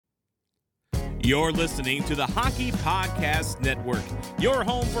You're listening to the Hockey Podcast Network, your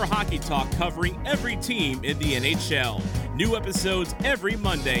home for hockey talk covering every team in the NHL. New episodes every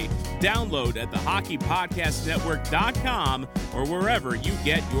Monday. Download at thehockeypodcastnetwork.com or wherever you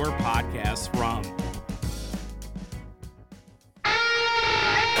get your podcasts from.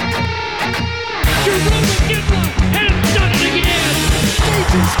 Has done it again.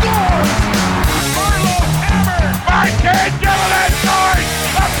 Stacy scores. Marlowe hammered. Martin Gilliland scores.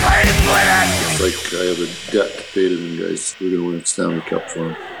 The Flames win it. It's like I have a debt to pay to them guys. We're going to win a Stanley Cup for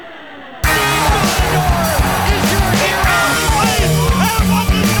them.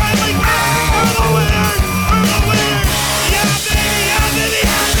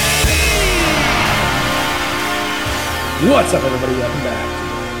 What's up, everybody? Welcome back.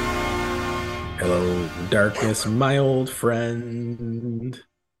 Hello, darkness, my old friend.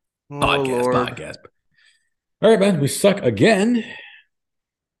 Podcast. All right, man, we suck again.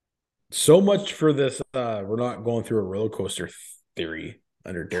 So much for this. We're not going through a roller coaster theory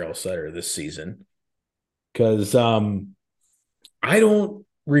under Daryl Sutter this season, because I don't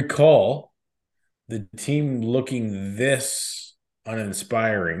recall the team looking this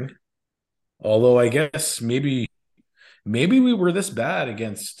uninspiring. Although I guess maybe we were this bad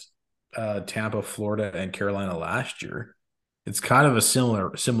against Tampa, Florida, and Carolina last year. It's kind of a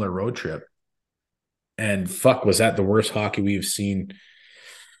similar road trip. And fuck, was that the worst hockey we've seen?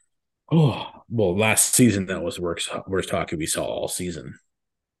 Oh, well, last season that was the worst hockey we saw all season.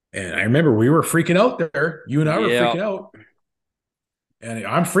 And I remember we were freaking out there. You and I were freaking out. And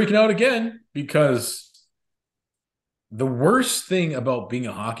I'm freaking out again because the worst thing about being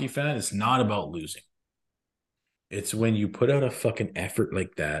a hockey fan is not about losing. It's when you put out a fucking effort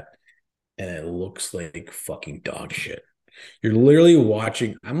like that and it looks like fucking dog shit. You're literally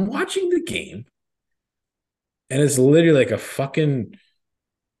watching. I'm watching the game and it's literally like a fucking,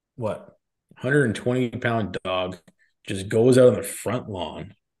 120-pound dog just goes out on the front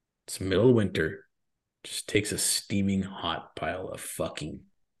lawn. It's middle of winter. Just takes a steaming hot pile of fucking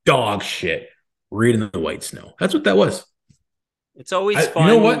dog shit right in the white snow. That's what that was. It's always fun.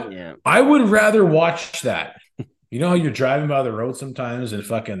 You know what? Yeah. I would rather watch that. You know how you're driving by the road sometimes and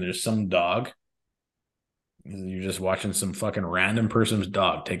fucking there's some dog? You're just watching some fucking random person's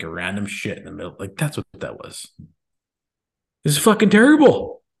dog take a random shit in the middle. Like, that's what that was. This is fucking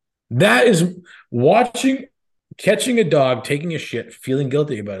terrible. That is catching a dog taking a shit, feeling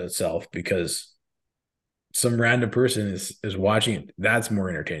guilty about itself because some random person is watching it. That's more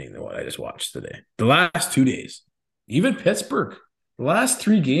entertaining than what I just watched today. The last 2 days, even Pittsburgh, the last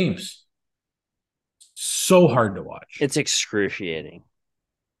 3 games. So hard to watch. It's excruciating.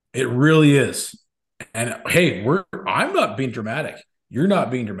 It really is. And hey, I'm not being dramatic. You're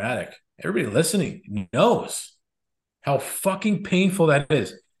not being dramatic. Everybody listening knows how fucking painful that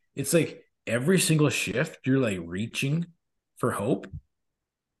is. It's like every single shift you're like reaching for hope.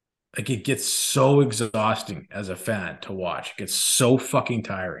 Like it gets so exhausting as a fan to watch. It gets so fucking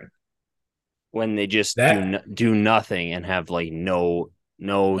tiring. When they just do nothing and have like no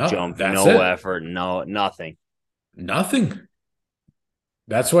jump, no effort, nothing. Nothing.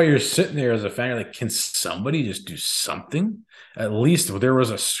 That's why you're sitting there as a fan. You're like, can somebody just do something? At least there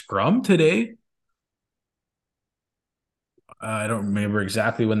was a scrum today. I don't remember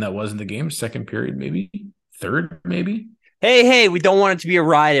exactly when that was in the game. Second period, maybe. Third, maybe. Hey, we don't want it to be a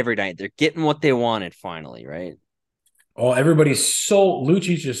riot every night. They're getting what they wanted finally, right? Oh, everybody's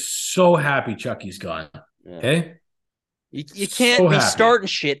Lucci's just so happy Chucky's gone. Yeah. Okay? You can't be starting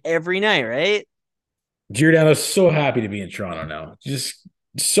shit every night, right? Giordano's so happy to be in Toronto now. Just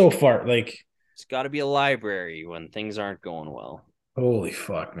so far, like it's got to be a library when things aren't going well. Holy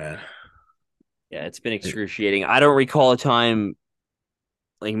fuck, man! Yeah, it's been excruciating. I don't recall a time,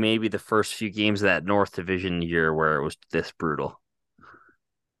 like maybe the first few games of that North Division year, where it was this brutal.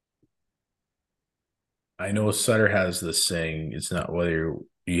 I know Sutter has this saying: "It's not whether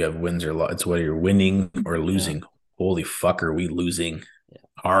you have wins or loss; it's whether you're winning or losing." Yeah. Holy fuck, are we losing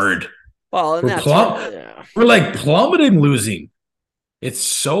hard? Well, we're like plummeting, losing. It's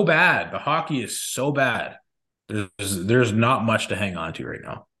so bad. The hockey is so bad. There's not much to hang on to right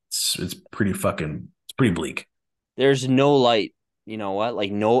now. It's pretty bleak. There's no light. You know what?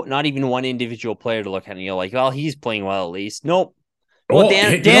 Like not even one individual player to look at and you're like, well, he's playing well at least. Nope. Well,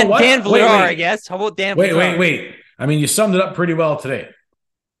 Dan Vladar, I guess. How about Dan Vladar? Wait. I mean, you summed it up pretty well today.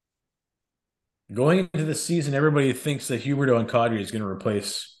 Going into the season, everybody thinks that Huberdeau and Kadri is going to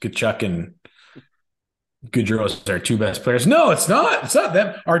replace Tkachuk and Gaudreau as our 2 best players. No, it's not. It's not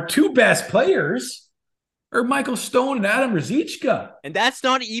them. Our 2 best players are Michael Stone and Adam Ruzicka. And that's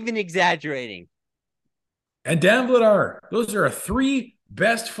not even exaggerating. And Dan Vladar. Those are our 3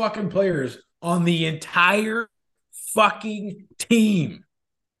 best fucking players on the entire fucking team.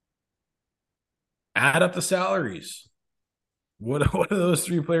 Add up the salaries. What do those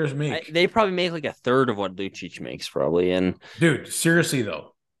three players make? They probably make like a third of what Lucic makes, probably. And dude, seriously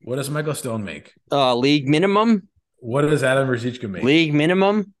though, what does Michael Stone make? League minimum. What does Adam Ruzicka make? League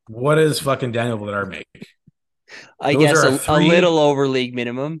minimum. What does fucking Daniel Vladar make? I guess a little over league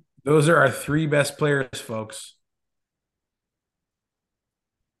minimum. Those are our three best players, folks.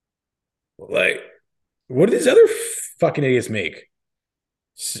 Like, what do these other fucking idiots make?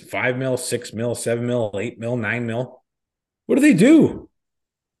 5 mil, 6 mil, 7 mil, 8 mil, 9 mil. What do they do?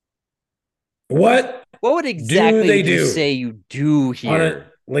 What would exactly you say you do here?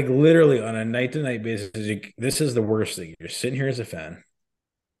 Literally on a night-to-night basis, this is the worst thing. You're sitting here as a fan.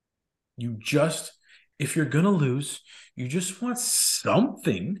 If you're going to lose, you just want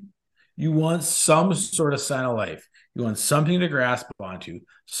something. You want some sort of sign of life. You want something to grasp onto,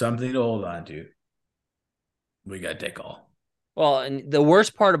 something to hold on to. We got Dick all. Well, and the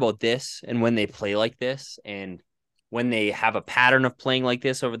worst part about this, and when they play like this, and when they have a pattern of playing like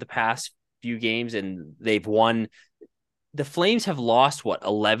this over the past few games, and they've won, the Flames have lost,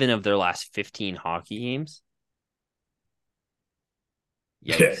 11 of their last 15 hockey games?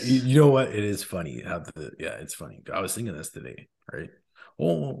 Yikes. Yeah, you know what? It is funny. It's funny. I was thinking this today, right?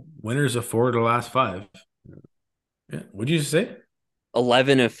 Oh, winners of 4 of the last 5. Yeah. What'd you say?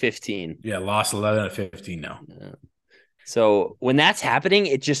 11 of 15. Yeah, lost 11 of 15 now. Yeah. So when that's happening,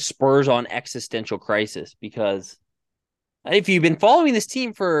 it just spurs on existential crisis, because if you've been following this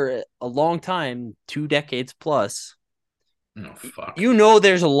team for a long time, 2 decades plus, you know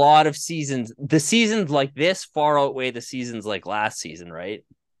there's a lot of seasons. The seasons like this far outweigh the seasons like last season, right?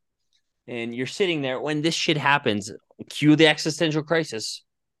 And you're sitting there when this shit happens, cue the existential crisis.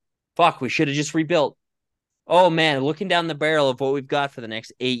 Fuck, we should have just rebuilt. Oh man, looking down the barrel of what we've got for the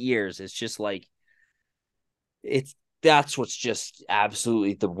next 8 years, it's just like, that's what's just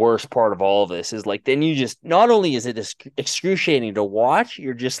absolutely the worst part of all of this is like, then you just, not only is it excruciating to watch,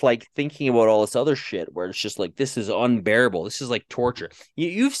 you're just like thinking about all this other shit where it's just like, this is unbearable. This is like torture.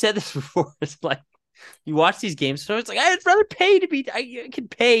 You've said this before. It's like, you watch these games, so it's like, I'd rather I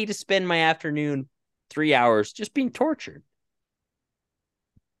could pay to spend my afternoon 3 hours just being tortured.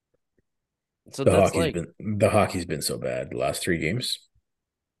 So the hockey's been so bad the last 3 games.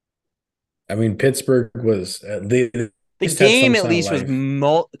 I mean, Pittsburgh was the game at least was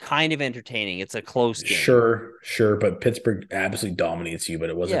kind of entertaining. It's a close game. Sure, but Pittsburgh absolutely dominates you, but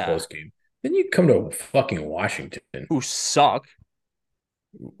it was a close game. Then you come to fucking Washington, who suck.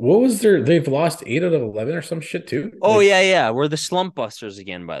 What was they've lost 8 out of 11 or some shit too? Oh, yeah. We're the slump busters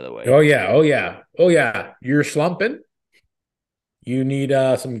again, by the way. Oh, yeah. You're slumping. You need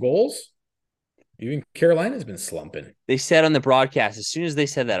some goals. Even Carolina's been slumping. They said on the broadcast, as soon as they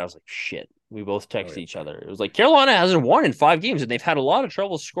said that, I was like, shit. We both texted each other. It was like, Carolina hasn't won in 5 games, and they've had a lot of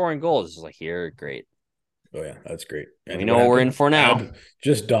trouble scoring goals. It's like, here, great. Oh, yeah, that's great. And we know what we're in for now.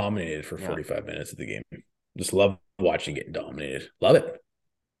 Just dominated for 45 minutes of the game. Just love watching it dominated. Love it.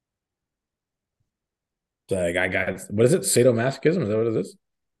 So like, I got, what is it? Sadomasochism? Is that what it is?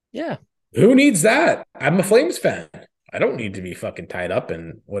 Yeah. Who needs that? I'm a Flames fan. I don't need to be fucking tied up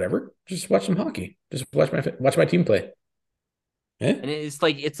and whatever. Just watch some hockey. Just watch my team play. Yeah. And it's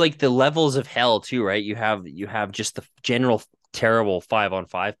like the levels of hell too, right? You have just the general terrible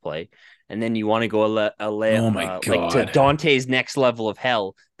 5-on-5 play, and then you want to go like to Dante's next level of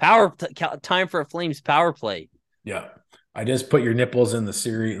hell. Time for a Flames power play. Yeah, I just put your nipples in the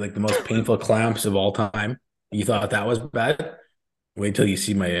series, like the most painful clamps of all time. You thought that was bad? Wait till you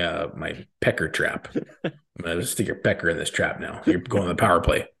see my pecker trap. I'm gonna stick your pecker in this trap now. You're going to the power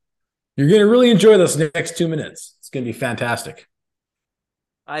play. You're gonna really enjoy this next 2 minutes. It's gonna be fantastic.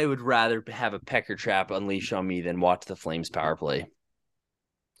 I would rather have a pecker trap unleash on me than watch the Flames power play.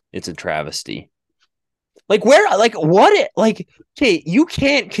 It's a travesty. Okay, you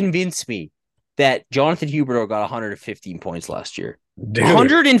can't convince me that Jonathan Huberdeau got 115 points last year. Dude,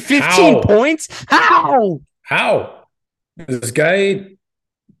 115 points? How? This guy,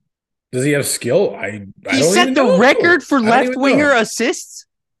 does he have skill? He set the record for left winger assists.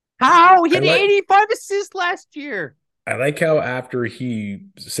 How? He had 85 assists last year. I like how after he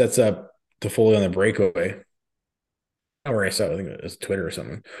sets up Toffoli on the breakaway, or I saw, I think it was Twitter or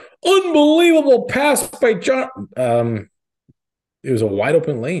something. Unbelievable pass by John. It was a wide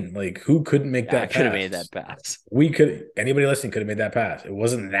open lane. Like, who couldn't make that pass? Could have made that pass. Anybody listening could have made that pass. It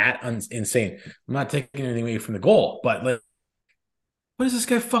wasn't that insane. I'm not taking anything away from the goal, but like, what has this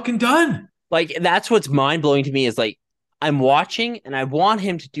guy fucking done? Like, that's what's mind blowing to me is like, I'm watching and I want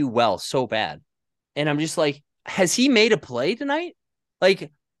him to do well so bad. And I'm just like, has he made a play tonight?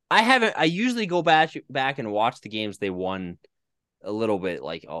 Like, I haven't. I usually go back and watch the games they won a little bit.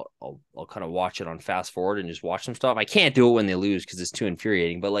 Like I'll kind of watch it on fast forward and just watch some stuff. I can't do it when they lose because it's too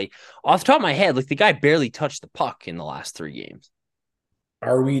infuriating. But like off the top of my head, like the guy barely touched the puck in the last 3 games.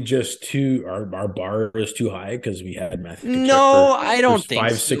 Are we just our bar is too high because we had Matthew Tkachuk No, I don't think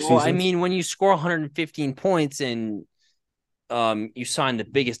 5-6 so. seasons? I mean, when you score 115 points and you sign the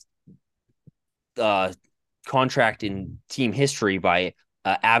biggest contract in team history by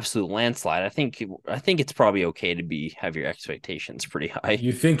absolute landslide, I think it's probably okay to have your expectations pretty high.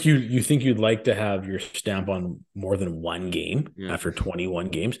 You think you'd like to have your stamp on more than one game after 21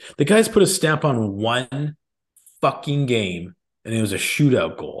 games? The guys put a stamp on one fucking game, and it was a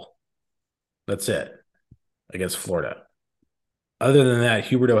shootout goal. That's it against Florida. Other than that,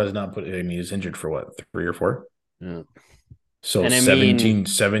 Huberdeau has not put. I mean, he's injured for what, 3 or 4? Yeah. So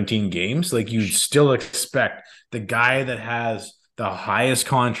 17 games. Like you'd still expect the guy that has the highest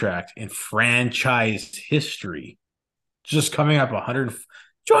contract in franchise history, just coming up 100.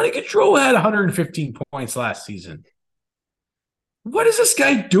 Johnny Gaudreau had 115 points last season. What is this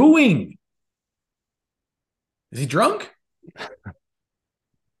guy doing? Is he drunk?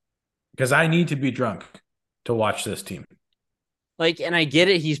 Because I need to be drunk to watch this team. Like, and I get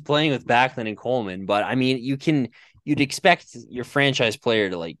it, he's playing with Backlund and Coleman, but I mean, you'd expect your franchise player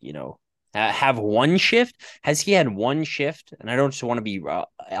to, like, you know, have one shift. Has he had one shift? And I don't just want to be.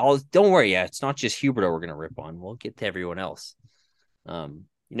 Don't worry, it's not just Huberdeau we're gonna rip on. We'll get to everyone else.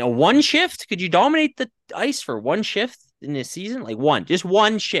 One shift. Could you dominate the ice for one shift in this season? Like just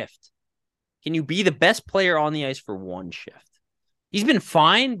one shift. Can you be the best player on the ice for one shift? He's been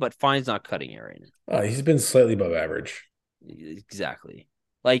fine, but fine's not cutting it right now. He's been slightly above average. Exactly.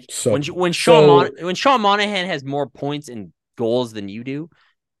 Like so, when Sean Monahan has more points and goals than you do,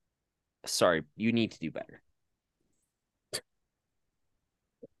 sorry, you need to do better.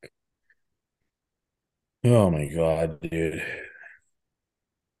 Oh my God, dude.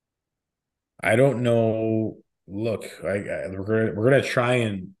 I don't know. Look, we're gonna try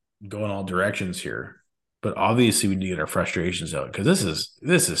and go in all directions here, but obviously we need to get our frustrations out because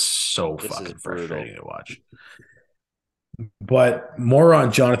this is so fucking frustrating to watch. But more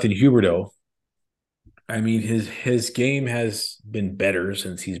on Jonathan Huberdeau. I mean, his game has been better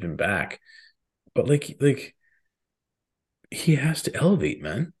since he's been back, but like he has to elevate,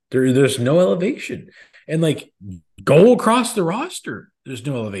 man. There's no elevation, and like go across the roster. There's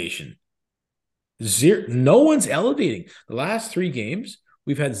no elevation. Zero. No one's elevating. The last 3 games,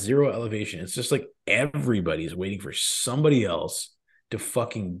 we've had 0 elevation. It's just like everybody's waiting for somebody else to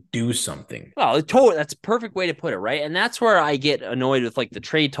fucking do something. Well, that's a perfect way to put it, right? And that's where I get annoyed with like the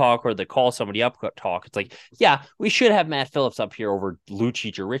trade talk or the call somebody up talk. It's like, yeah, we should have Matt Phillips up here over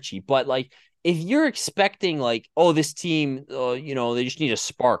Lucic or Richie, but like if you're expecting like, oh, this team, they just need a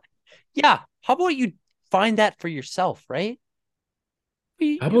spark. Yeah, how about you find that for yourself, right?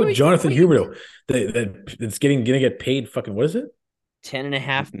 How about Jonathan Huberdeau that's gonna get paid fucking, what is it?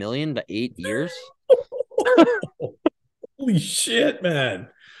 $10.5 million to 8 years. Holy shit, man.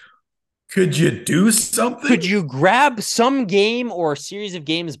 Could you do something? Could you grab some game or a series of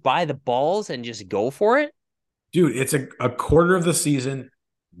games by the balls and just go for it? Dude, it's a quarter of the season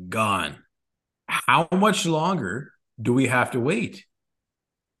gone. How much longer do we have to wait?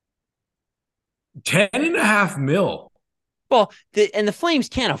 $10.5 million. Well, the Flames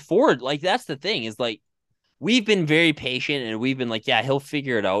can't afford, like, that's the thing, is like, we've been very patient and we've been like, yeah, he'll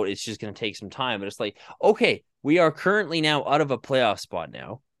figure it out. It's just going to take some time. But it's like, okay, we are currently now out of a playoff spot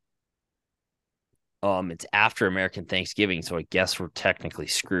now. It's after American Thanksgiving, so I guess we're technically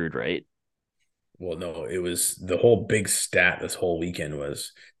screwed, right? Well, no, it was the whole big stat this whole weekend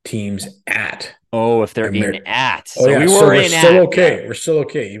was teams at. Oh, if they're in at. So yeah, we're still okay. We're still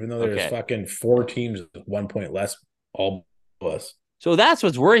okay, even though there's fucking 4 teams with 1 point less, all of us. So that's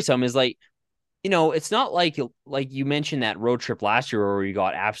what's worrisome is like, it's not like you mentioned that road trip last year where we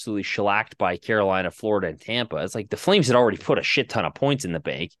got absolutely shellacked by Carolina, Florida, and Tampa. It's like the Flames had already put a shit ton of points in the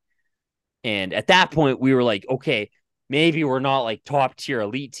bank. And at that point, we were like, okay, maybe we're not like top tier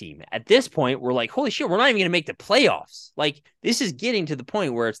elite team. At this point, we're like, holy shit, we're not even going to make the playoffs. Like, this is getting to the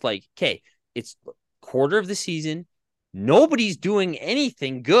point where it's like, okay, it's quarter of the season. Nobody's doing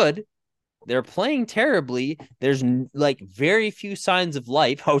anything good. They're playing terribly. There's like very few signs of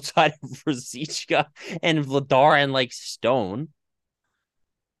life outside of Ruzicka and Vladar and like Stone.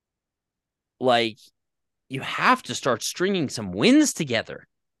 Like, you have to start stringing some wins together.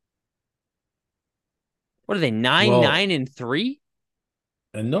 What are they, 9-3?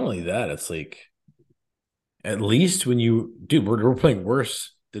 And not only that, it's like, at least when we're playing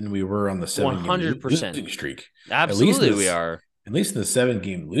worse than we were on the 7-game 100% streak. Absolutely, we are. at least in the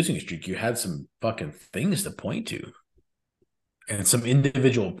 7-game losing streak, you had some fucking things to point to. And some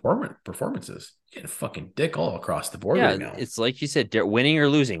individual performances. Getting fucking dick all across the board right now. It's like you said, winning or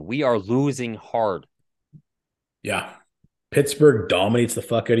losing. We are losing hard. Yeah. Pittsburgh dominates the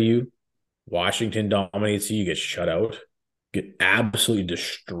fuck out of you. Washington dominates you. You get shut out. Get absolutely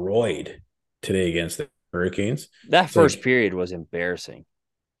destroyed today against the Hurricanes. That first period was embarrassing.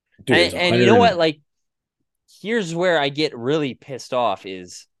 Dude, and you know what? Like, here's where I get really pissed off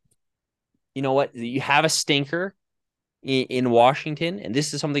is, you know what? You have a stinker in Washington, and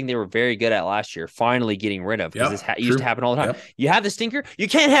this is something they were very good at last year, finally getting rid of, because this used to happen all the time. Yep. You have the stinker. You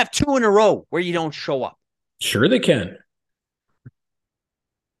can't have 2 in a row where you don't show up. Sure they can.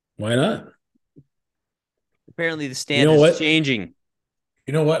 Why not? Apparently the standard is changing.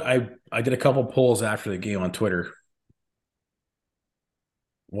 You know what? I did a couple polls after the game on Twitter.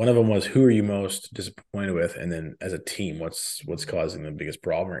 One of them was, who are you most disappointed with? And then as a team, what's causing the biggest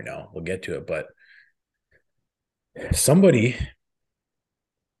problem right now? We'll get to it. But somebody,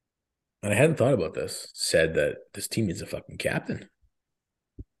 and I hadn't thought about this, said that this team needs a fucking captain.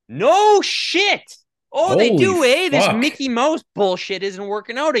 No shit. Oh, holy they do, eh? Fuck. This Mickey Mouse bullshit isn't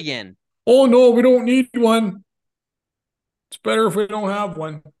working out again. Oh, no, we don't need one. It's better if we don't have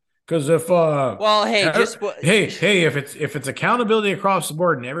one. Because if if it's accountability across the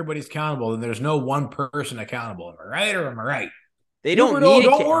board and everybody's accountable, then there's no one person accountable. Am I right or am I right? They don't need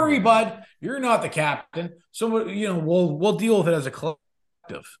don't worry, bud. You're not the captain. So we'll deal with it as a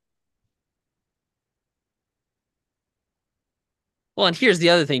collective. Well, and here's the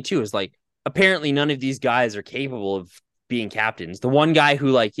other thing too, is like apparently none of these guys are capable of being captains. The one guy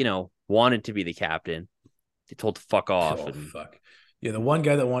who wanted to be the captain, they told to fuck off. Fuck. Yeah, the one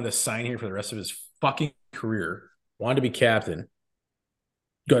guy that wanted to sign here for the rest of his fucking career, wanted to be captain,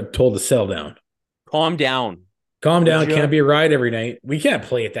 got told to settle down. Calm down. Calm down. Can't be a ride every night. We can't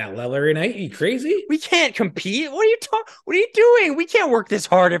play at that level every night. Are you crazy? We can't compete. What are you doing? We can't work this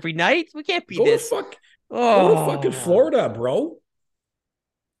hard every night. We can't be this. Go to fucking Florida, bro.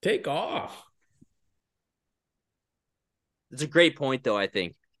 Take off. It's a great point, though, I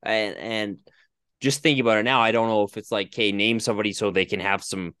think. And just thinking about it now, I don't know if it's like, okay, name somebody so they can have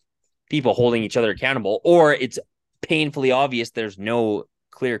some people holding each other accountable, or it's painfully obvious there's no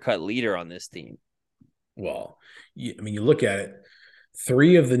clear-cut leader on this team. Well, you look at it,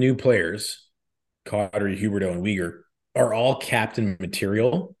 3 of the new players, Kadri, Huberdeau, and Weegar, are all captain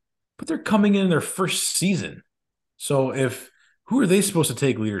material, but they're coming in their first season. So who are they supposed to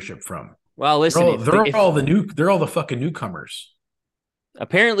take leadership from? Well, listen, they're all the fucking newcomers.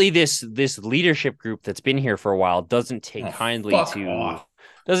 Apparently, this leadership group that's been here for a while doesn't take kindly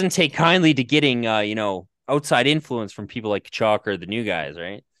to getting outside influence from people like Kachuk or the new guys,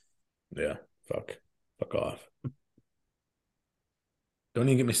 right? Yeah, fuck off. Don't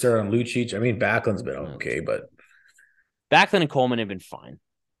even get me started on Lucic. I mean, Backlund's been okay, but Backlund and Coleman have been fine.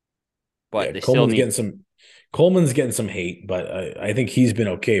 But they Coleman's getting some hate, but I think he's been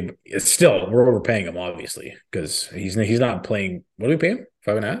okay. But it's still, we're overpaying him, obviously, because he's not playing. What do we pay him?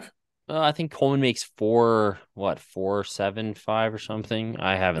 5.5? I think Coleman makes 4.75 or something.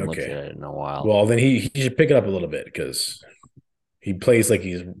 I haven't looked at it in a while. Well, then he should pick it up a little bit because he plays like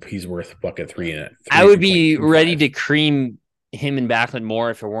he's worth bucket 3 in it. I would be ready to cream him and Backlund more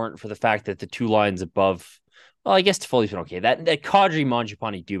if it weren't for the fact that the 2 lines above. Well, I guess Toffoli's been okay. That Kadri,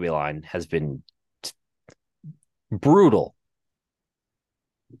 Mangiapane, Dubé line has been brutal.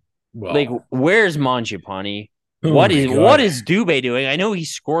 Well, like, where's Mangiapane? What is Dubé doing? I know he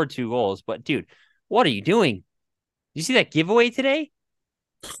scored 2 goals, but dude, what are you doing? Did you see that giveaway today?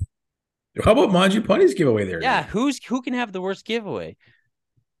 How about Mangiapane's giveaway there? Yeah, who can have the worst giveaway?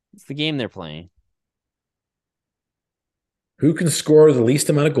 It's the game they're playing. Who can score the least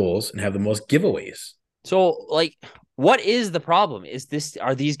amount of goals and have the most giveaways? So, like, what is the problem?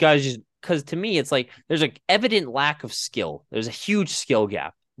 Are these guys just, because to me, it's like there's an evident lack of skill. There's a huge skill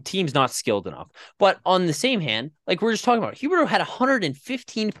gap. The team's not skilled enough. But on the same hand, like we're just talking about, Huberdeau had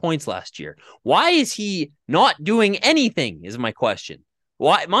 115 points last year. Why is he not doing anything is my question.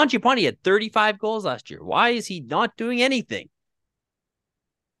 Why? Mangiapane had 35 goals last year. Why is he not doing anything?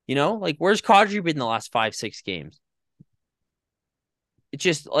 Like, where's Kadri been the last 5-6 games? It's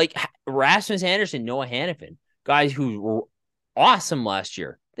just like Rasmus Andersson, Noah Hannafin, guys who were awesome last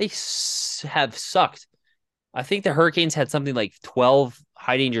year. They have sucked. I think the Hurricanes had something like 12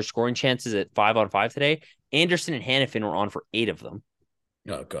 high danger scoring chances at 5-on-5 today. Anderson and Hannafin were on for 8 of them.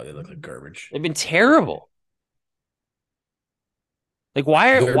 Oh, God, they look like garbage. They've been terrible. Like,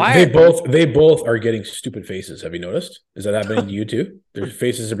 why they both are getting stupid faces. Have you noticed? Is that happening to you too? Their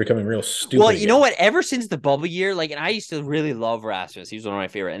faces are becoming real stupid. Well, you know what? Ever since the bubble year, like, and I used to really love Rasmus. He was one of my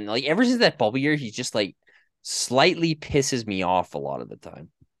favorite. And like ever since that bubble year, he's just like slightly pisses me off a lot of the time.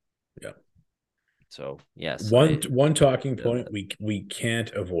 Yeah. So yes. One talking point we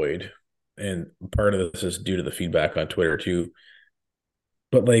can't avoid, and part of this is due to the feedback on Twitter too.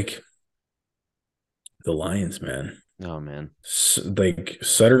 But like the Lions, man. Oh man. Like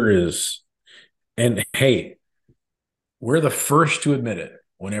Sutter is, and hey, we're the first to admit it.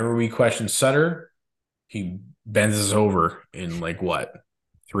 Whenever we question Sutter, he bends us over in like what?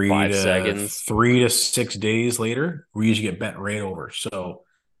 5 seconds. 3 to 6 days later, we usually get bent right over. So,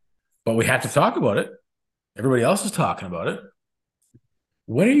 but we have to talk about it. Everybody else is talking about it.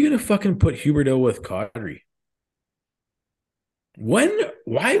 When are you going to fucking put Huberdeau with Kadri?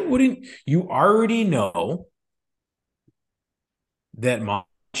 Why wouldn't you already know that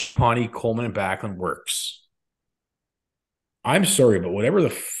Monty, Coleman, and Backlund works? I'm sorry, but whatever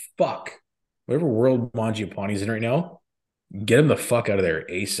world Mangiapane's in right now, get him the fuck out of there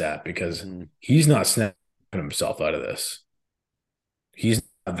ASAP, because he's not snapping himself out of this. He's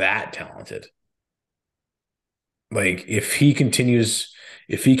not that talented. Like if he continues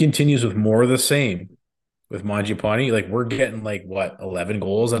with more of the same with Mangiapane, like we're getting like what 11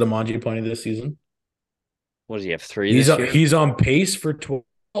 goals out of Mangiapane this season. What does he have? 3 this year? He's on pace for 12.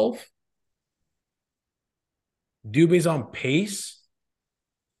 Dubé's on pace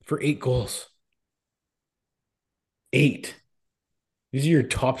for 8 goals. 8. These are your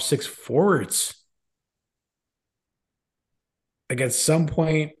top 6 forwards. Like at some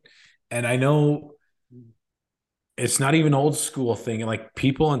point, and I know it's not even old school thing, and like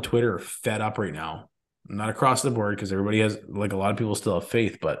people on Twitter are fed up right now. Not across the board, because everybody has, like, a lot of people still have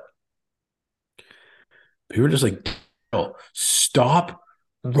faith, but people are just like, stop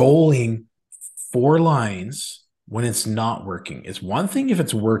rolling 4 lines when it's not working. It's one thing if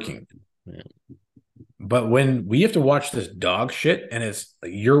it's working, but when we have to watch this dog shit and it's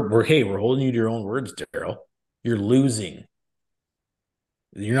we're holding you to your own words, Daryl. You're losing.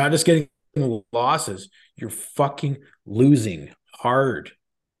 You're not just getting losses. You're fucking losing hard.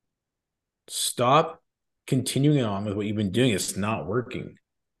 Stop continuing on with what you've been doing. It's not working.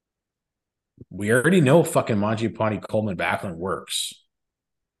 We already know fucking Mangiapane, Coleman, Backlund works.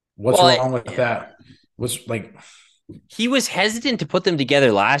 What's wrong with that? What's like? He was hesitant to put them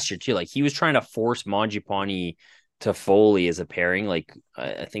together last year too. Like he was trying to force Mangiapane to Foley as a pairing. Like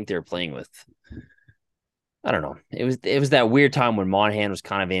I think they were playing with, I don't know. It was that weird time when Monahan was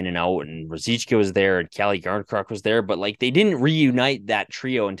kind of in and out, and Ruzicka was there, and Kelly Garncrook was there, but like they didn't reunite that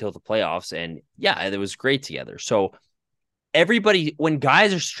trio until the playoffs, and yeah, it was great together. So everybody, when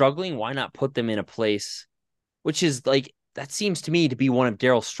guys are struggling, why not put them in a place, which is like that seems to me to be one of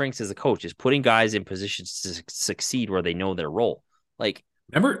Daryl's strengths as a coach, is putting guys in positions to succeed where they know their role. Like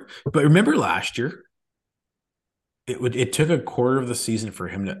remember last year, it took a quarter of the season for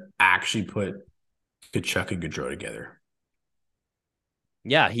him to actually put Tkachuk and Gaudreau together.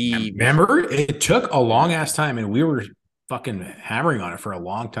 Yeah, remember it took a long ass time, and we were fucking hammering on it for a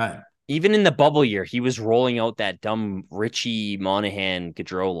long time. Even in the bubble year, he was rolling out that dumb Richie Monahan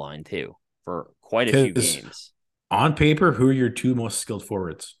Gaudreau line too for quite a few games. On paper, who are your 2 most skilled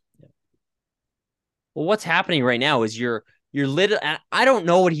forwards? Well, what's happening right now is you're little. I don't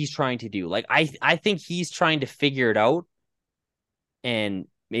know what he's trying to do. Like I think he's trying to figure it out, and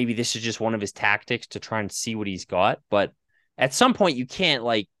maybe this is just one of his tactics to try and see what he's got. But at some point, you can't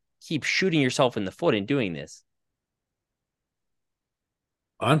like keep shooting yourself in the foot in doing this.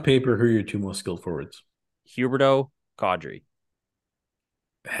 On paper, who are your 2 most skilled forwards? Huberdeau, Kadri.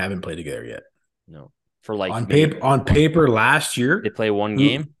 Haven't played together yet. No. For like on paper last year, they play one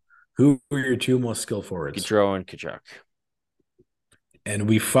game. Who were your 2 most skilled forwards? Gaudreau and Tkachuk. And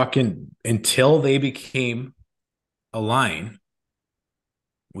we fucking, until they became a line,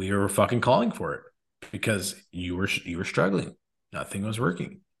 we were fucking calling for it because you were struggling. Nothing was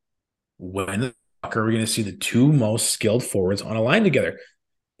working. When the fuck are we going to see the 2 most skilled forwards on a line together?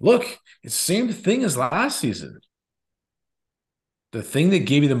 Look, it's the same thing as last season. The thing that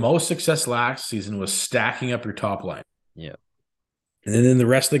gave you the most success last season was stacking up your top line. Yeah. And then the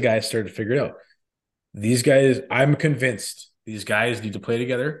rest of the guys started to figure it out. These guys, I'm convinced these guys need to play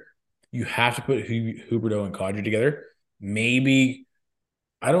together. You have to put Huberdeau and Kadri together. Maybe,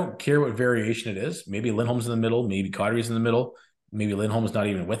 I don't care what variation it is. Maybe Lindholm's in the middle. Maybe Kadri's in the middle. Maybe Lindholm's not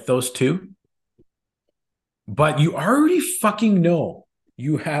even with those 2. But you already fucking know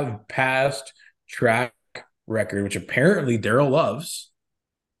you have past track record, which apparently Daryl loves.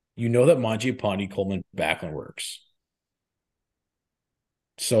 You know that Mangiapane, Coleman, Backlund works.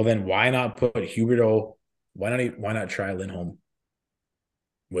 So then why not put Huberdeau? Why not try Lindholm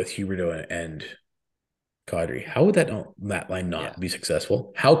with Huberdeau and Kadri? How would that line not be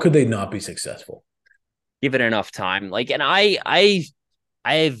successful? How could they not be successful? Give it enough time. Like, and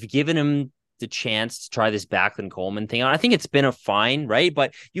I've given him the chance to try this Backlund Coleman thing. I think it's been a fine, right?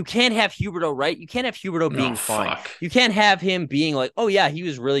 But you can't have Huberdeau, right? You can't have Huberdeau being fine. You can't have him being like, oh yeah, he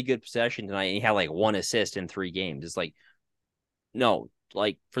was really good possession tonight and he had like 1 assist in 3 games. It's like, no,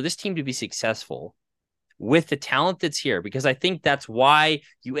 like for this team to be successful with the talent that's here, because I think that's why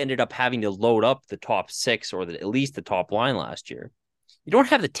you ended up having to load up the top 6 or at least the top line last year. You don't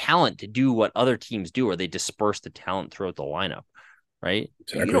have the talent to do what other teams do, or they disperse the talent throughout the lineup, right?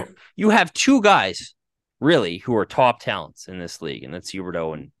 Exactly. You have 2 guys, really, who are top talents in this league, and that's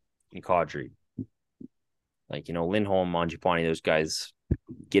Huberdeau and Kadri. Like, Lindholm, Mangiapane, those guys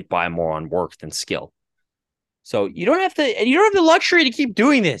get by more on work than skill. So you don't have the luxury to keep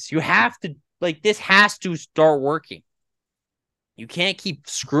doing this. You have to, this has to start working. You can't keep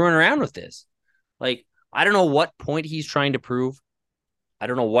screwing around with this. Like, I don't know what point he's trying to prove. I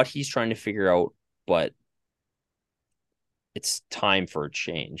don't know what he's trying to figure out, but it's time for a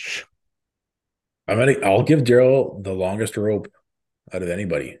change. I'll give Daryl the longest rope out of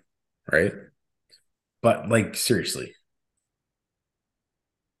anybody, right? But seriously,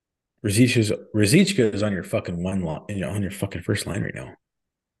 Ruzicka is on your fucking on your fucking first line right now.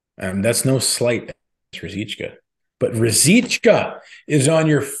 That's no slight to Ruzicka, but Ruzicka is on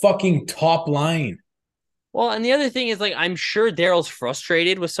your fucking top line. Well, and the other thing is, I'm sure Daryl's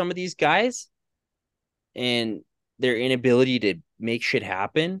frustrated with some of these guys and their inability to make shit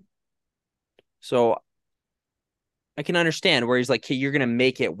happen. So I can understand where he's like, hey, you're going to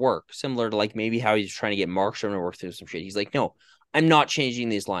make it work. Similar to maybe how he's trying to get Markstrom to work through some shit. He's like, no, I'm not changing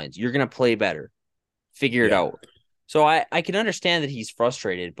these lines. You're going to play better. Figure it out. So I can understand that he's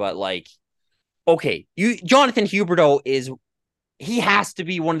frustrated, but okay, Jonathan Huberdeau he has to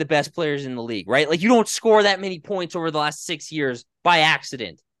be one of the best players in the league, right? You don't score that many points over the last 6 years by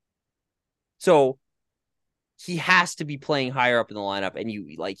accident. So he has to be playing higher up in the lineup, and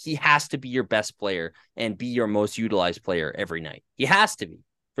he has to be your best player and be your most utilized player every night. He has to be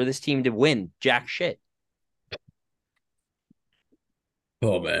for this team to win jack shit.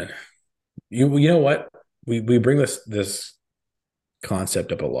 Oh man. You know what? We bring this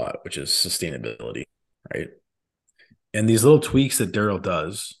concept up a lot, which is sustainability, right? And these little tweaks that Daryl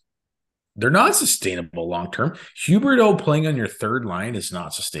does, they're not sustainable long-term. Huberdeau playing on your third line is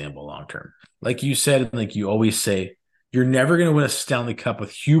not sustainable long-term. Like you said, like you always say, you're never going to win a Stanley Cup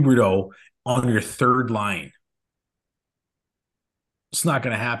with Huberdeau on your third line. It's not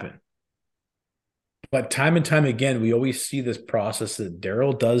going to happen. But time and time again, we always see this process that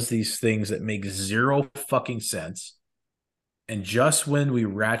Daryl does these things that make zero fucking sense. And just when we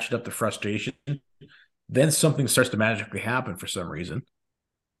ratchet up the frustration, then something starts to magically happen for some reason.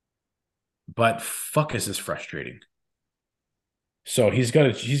 But fuck, is this frustrating? So he's got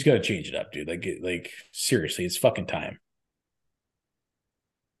to change it up, dude. Seriously, it's fucking time.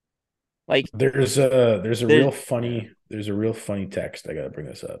 There's a real funny text. I got to bring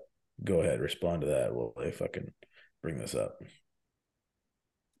this up. Go ahead, respond to that while I fucking bring this up.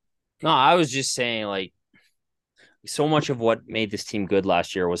 No, I was just saying so much of what made this team good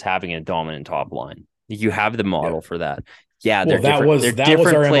last year was having a dominant top line. You have the model for that. Yeah, they're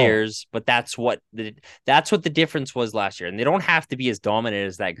different players, but that's what the difference was last year. And they don't have to be as dominant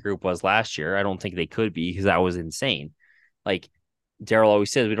as that group was last year. I don't think they could be, because that was insane. Daryl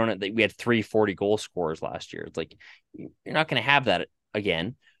always says, we had 3 40 goal scorers last year. It's you're not going to have that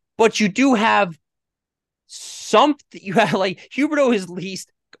again, but you do have something. You have Huberdeau is at least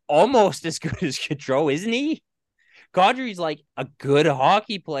almost as good as Gaudreau, isn't he? Kadri's a good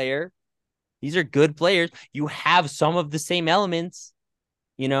hockey player. These are good players. You have some of the same elements,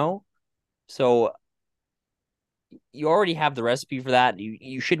 So you already have the recipe for that.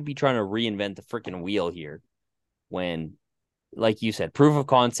 You shouldn't be trying to reinvent the freaking wheel here when, like you said, proof of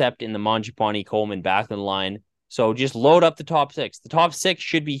concept in the Mangiapane, Coleman, Backlund line. So just load up the top 6. The top 6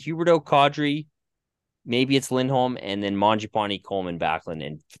 should be Huberdeau, Kadri, maybe it's Lindholm, and then Mangiapane, Coleman, Backlund,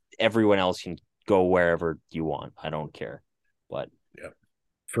 and everyone else can go wherever you want. I don't care. But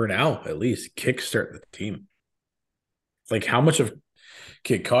for now, at least, kickstart the team. How much of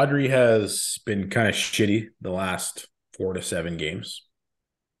Kadri has been kind of shitty the last 4 to 7 games.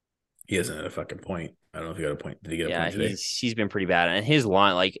 He hasn't had a fucking point. I don't know if he got a point. Did he get a point today? He's been pretty bad. And his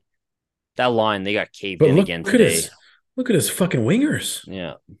line, that line, they got caved in again today. Look at his fucking wingers.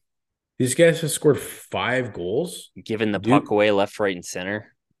 Yeah. These guys have scored 5 goals. Giving the puck away left, right, and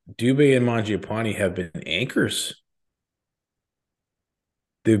center. Dubé and Mangiapane have been anchors.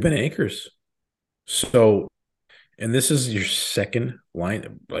 They've been anchors. So, and this is your second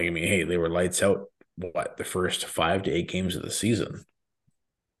line. Like, I mean, hey, they were lights out, the first 5 to 8 games of the season.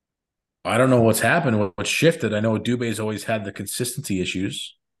 I don't know what's happened, what's shifted. I know Dubé's always had the consistency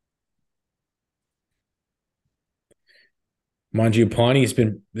issues. Mangiapane's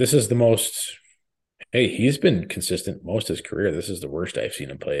this is the most, he's been consistent most of his career. This is the worst I've seen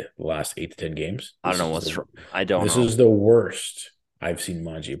him play the last 8 to 10 games. I don't know what's wrong. I don't know. This is the worst I've seen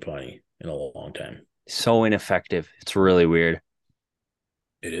Mangiapane in a long time. So ineffective. It's really weird.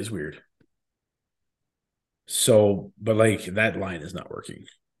 It is weird. So, but like that line is not working.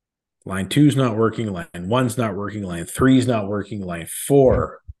 Line 2's not working. Line 1's not working. Line 3's not working. Line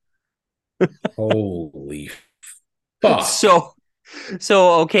 4. Holy fuck. So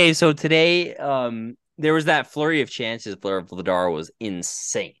okay. So today, there was that flurry of chances. Blair Vladar was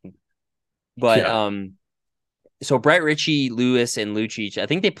insane. But so Brett Ritchie, Lewis, and Lucic, I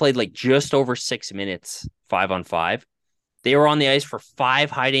think they played like just over 6 minutes, 5-on-5. They were on the ice for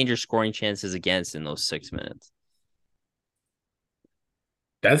 5 high danger scoring chances against in those 6 minutes.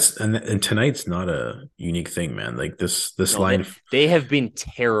 And tonight's not a unique thing, man. Like this line, they have been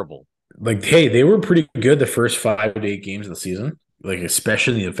terrible. Like, hey, they were pretty good the first 5 to 8 games of the season, like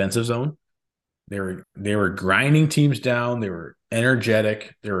especially in the offensive zone. They were grinding teams down. They were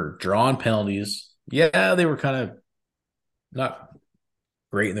energetic. They were drawing penalties. Yeah, they were kind of not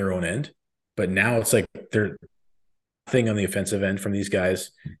great in their own end, but now it's like they're thing on the offensive end from these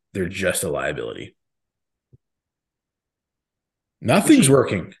guys. They're just a liability. Nothing's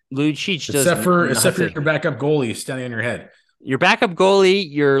working. Lucic except for your backup goalie standing on your head. Your backup goalie,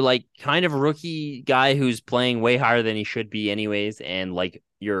 you're like kind of a rookie guy who's playing way higher than he should be anyways, and like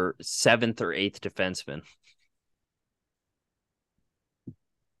your 7th or 8th defenseman.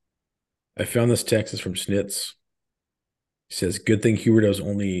 I found this text is from Snitz. He says, good thing Huberdeau's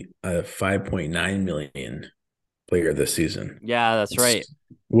only a $5.9 million player this season. Yeah, that's right.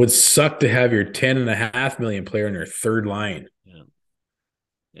 Would suck to have your $10.5 million player in your third line. Yeah.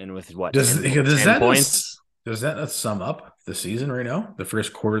 And with what? Does 10 that points? Does that not sum up the season right now? The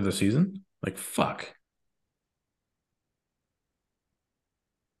first quarter of the season? Like, fuck.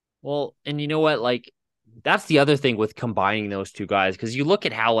 Well, and you know what? Like, that's the other thing with combining those two guys, because you look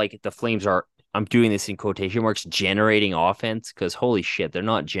at how like the Flames are, I'm doing this in quotation marks, generating offense, because holy shit, they're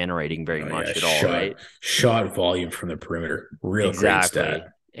not generating very much at all, right? Shot volume from the perimeter. Real great stat.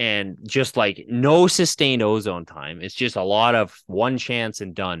 And just like no sustained ozone time. It's just a lot of one chance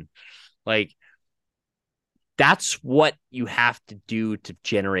and done. Like, that's what you have to do to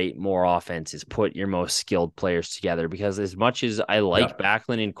generate more offense, is put your most skilled players together. Because as much as I like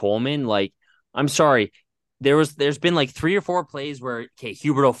Backlund and Coleman, like, I'm sorry, there's been like 3 or 4 plays where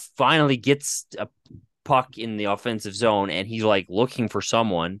Huberdeau finally gets a puck in the offensive zone and he's like looking for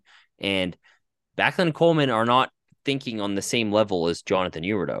someone, and Backlund and Coleman are not thinking on the same level as Jonathan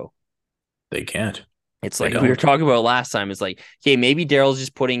Huberdeau. They can't. It's like we were talking about last time. It's like, okay, maybe Daryl's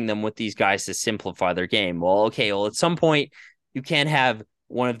just putting them with these guys to simplify their game. Well, at some point you can't have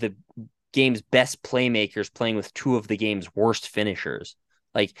one of the game's best playmakers playing with 2 of the game's worst finishers.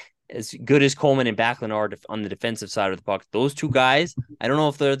 Like, as good as Coleman and Backlund are on the defensive side of the puck, those 2 guys, I don't know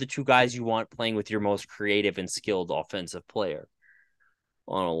if they're the 2 guys you want playing with your most creative and skilled offensive player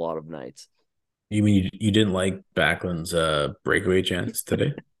on a lot of nights. You mean you didn't like Backlund's breakaway chance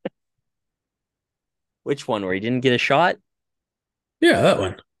today? Which one, where he didn't get a shot? Yeah, that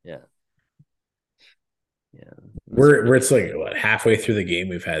one. Yeah. Where it's like, what, halfway through the game,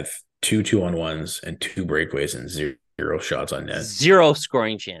 we've had 2 2-on-1s and 2 breakaways and 0 shots on net. 0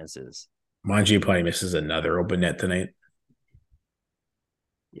 scoring chances. Mangiapane misses another open net tonight.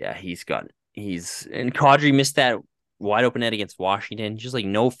 Yeah, and Kadri missed that wide open net against Washington. Just like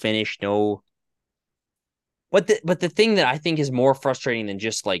no finish, no. But the thing that I think is more frustrating than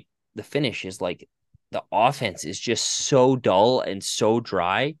just like the finish is like the offense is just so dull and so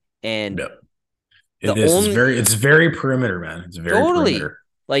dry. And it's very perimeter, man. It's very perimeter.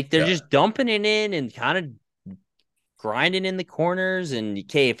 Like they're just dumping it in and kind of grinding in the corners. And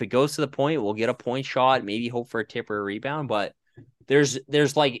okay, if it goes to the point, we'll get a point shot, maybe hope for a tip or a rebound. But there's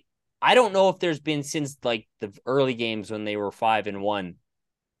like, I don't know if there's been since like the early games when they were 5-1,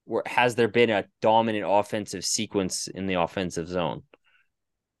 has there been a dominant offensive sequence in the offensive zone?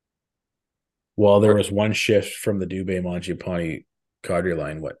 Well, there was one shift from the Dubé Mangiapane Kadri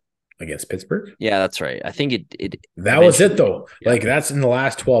line, against Pittsburgh? Yeah, that's right. I think it that was it though. Yeah. Like that's in the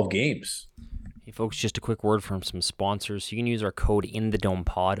last 12 games. Hey folks, just a quick word from some sponsors. You can use our code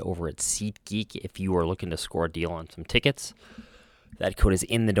InTheDomePod over at SeatGeek if you are looking to score a deal on some tickets. That code is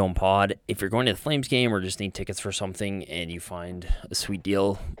in the Dome Pod. If you're going to the Flames game or just need tickets for something and you find a sweet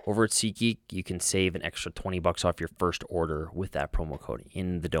deal over at SeatGeek, you can save an extra $20 off your first order with that promo code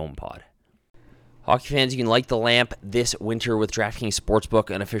in the Dome Pod. Hockey fans, you can light the lamp this winter with DraftKings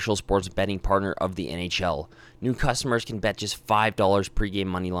Sportsbook, an official sports betting partner of the NHL. New customers can bet just $5 pregame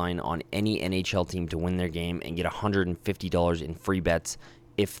money line on any NHL team to win their game and get $150 in free bets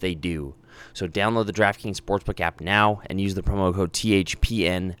if they do. So download the DraftKings Sportsbook app now and use the promo code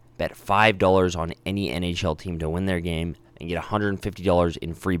THPN. Bet $5 on any NHL team to win their game and get $150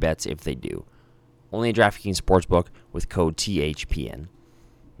 in free bets if they do. Only at DraftKings Sportsbook with code THPN.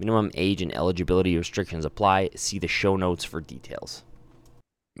 Minimum age and eligibility restrictions apply. See the show notes for details.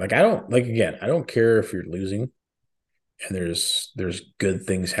 I don't care if you're losing and there's good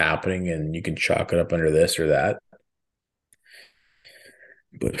things happening and you can chalk it up under this or that.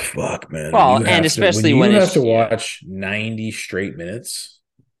 But fuck, man. Well, and especially when you have to watch 90 straight minutes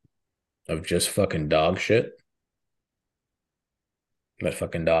of just fucking dog shit. That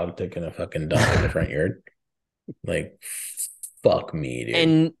fucking dog taking a fucking dump in the front yard. Like, fuck me, dude.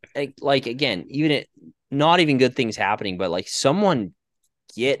 And like again, not even good things happening, but like someone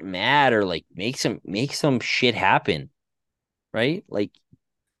get mad or like make some shit happen, right? Like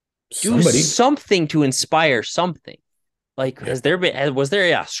do something to inspire something. Like, was there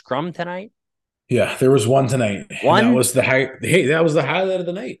a scrum tonight? Yeah, there was one tonight. One? That was the highlight of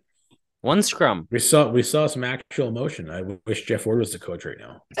the night. One scrum. We saw some actual emotion. I wish Jeff Ward was the coach right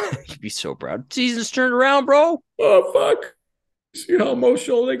now. You'd be so proud. Season's turned around, bro. Oh fuck! See how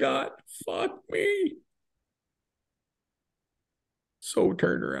emotional they got. Fuck me. So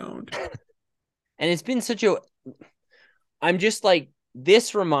turned around. And it's been I'm just like,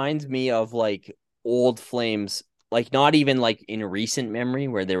 this reminds me of like old Flames. Like, not even like in recent memory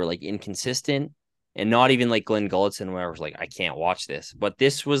where they were like inconsistent, and not even like Glenn Gulutzan where I was like, I can't watch this. But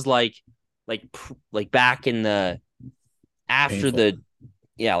this was like back in after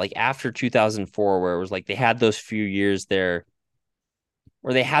 2004, where it was like they had those few years there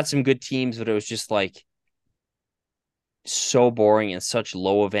where they had some good teams, but it was just like so boring and such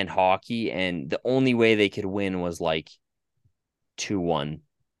low event hockey. And the only way they could win was like 2-1.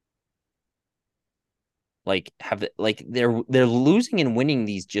 Like they're losing and winning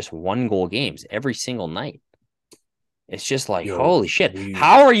these just 1-goal games every single night. It's just like, holy shit.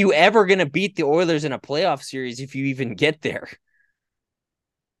 How are you ever going to beat the Oilers in a playoff series if you even get there?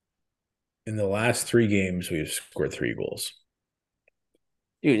 In the last 3 games, we've scored 3 goals.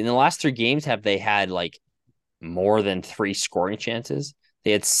 Dude, in the last 3 games, have they had like more than 3 scoring chances?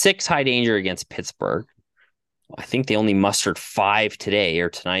 They had 6 high danger against Pittsburgh. I think they only mustered 5 today or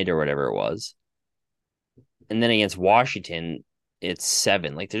tonight or whatever it was. And then against Washington, it's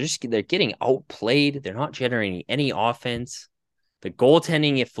 7. Like they're getting outplayed. They're not generating any offense. The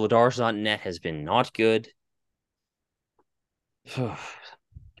goaltending, if Vladar's not in net, has been not good.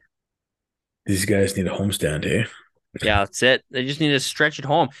 These guys need a homestand, eh? Yeah, that's it. They just need to stretch it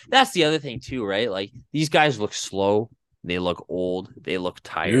home. That's the other thing too, right? Like these guys look slow. They look old. They look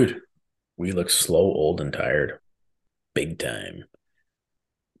tired. Dude, we look slow, old, and tired. Big time.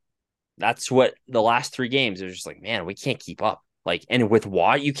 That's what the last 3 games, it was just like, man, we can't keep up. Like, and with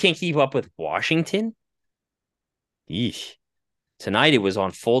you can't keep up with Washington. Eesh. Tonight it was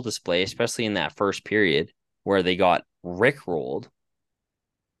on full display, especially in that first period where they got rickrolled.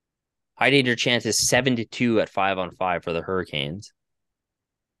 High danger chance is 7-2 at 5-on-5 for the Hurricanes.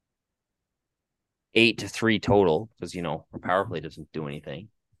 8-3 total because our power play doesn't do anything.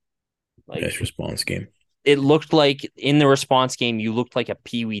 Like, nice response game. It looked like in the response game, you looked like a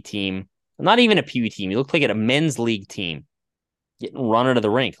peewee team. Not even a peewee team. You looked like a men's league team getting run out of the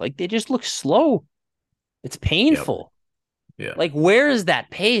rink. Like, they just look slow. It's painful. Yep. Yeah. Like, where is that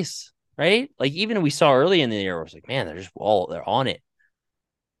pace, right? Like, even we saw early in the year, I was like, man, they're on it.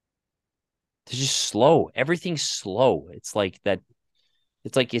 They're just slow. Everything's slow. It's like that.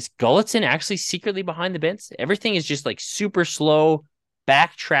 It's like, is Gulutzan actually secretly behind the bench? Everything is just like super slow.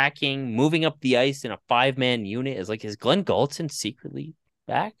 Backtracking, moving up the ice in a 5-man unit. Is Glenn Gulutzan secretly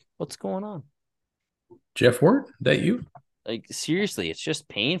back? What's going on? Jeff Ward, that you? Like, seriously, it's just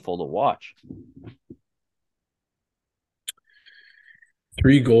painful to watch.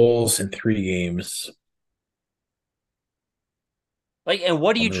 3 goals in 3 games. Like, and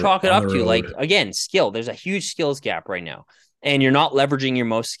what do you chalk it up to? Like, again, skill. There's a huge skills gap right now. And you're not leveraging your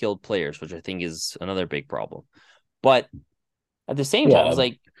most skilled players, which I think is another big problem. But at the same time, it's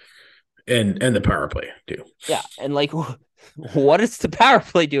like, and the power play too. Yeah, and like, what is the power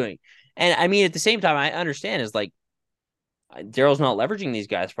play doing? And I mean, at the same time, I understand is like, Daryl's not leveraging these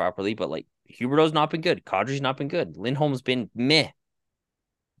guys properly, but like, Huberdeau's not been good, Kadri's not been good, Lindholm's been meh.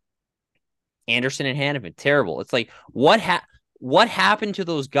 Anderson and Hanifin, terrible. It's like, what happened to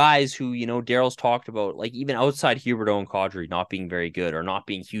those guys who, Daryl's talked about, like even outside Huberdeau and Kadri not being very good or not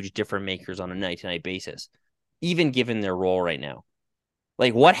being huge difference makers on a night-to-night basis, even given their role right now?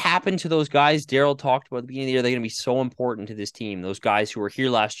 Like, what happened to those guys Daryl talked about at the beginning of the year? They're going to be so important to this team. Those guys who were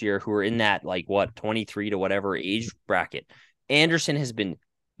here last year, who were in that, 23 to whatever age bracket. Anderson has been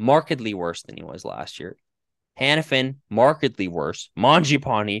markedly worse than he was last year. Hanifin, markedly worse.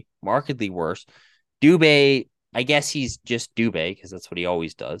 Mangiapane, markedly worse. Dubé, I guess he's just Dubé because that's what he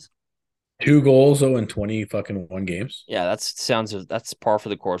always does. 2 goals, though, in 20 fucking 1 games. Yeah, that's par for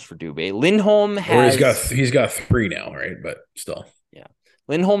the course for Dubé. Lindholm has... Or he's got 3 now, right? But still. Yeah.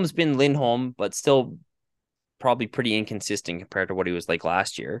 Lindholm's been Lindholm, but still probably pretty inconsistent compared to what he was like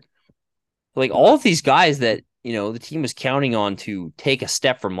last year. Like, all of these guys that, the team was counting on to take a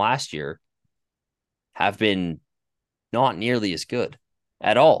step from last year have been not nearly as good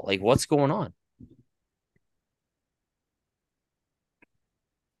at all. Like, what's going on?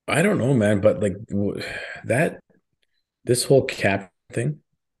 I don't know, man, but this whole cap thing,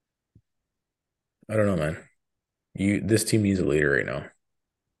 I don't know, man. This team needs a leader right now.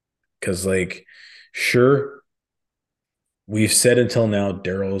 Because, sure, we've said until now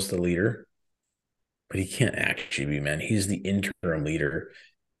Daryl's the leader, but he can't actually be, man. He's the interim leader.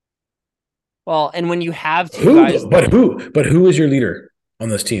 Well, and when you have 2 guys... But who is your leader on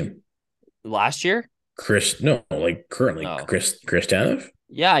this team? Last year? Currently, Chris Tanev?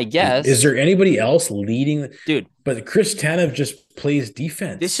 Yeah, I guess. Is there anybody else leading? Dude. But Chris Tanev just plays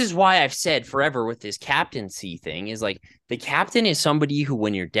defense. This is why I've said forever with this captaincy thing is the captain is somebody who,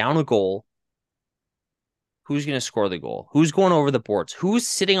 when you're down a goal, who's going to score the goal? Who's going over the boards? Who's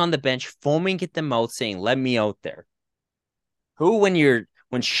sitting on the bench foaming at the mouth saying, let me out there? Who,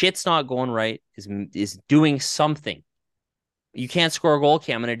 when shit's not going right, is doing something? You can't score a goal?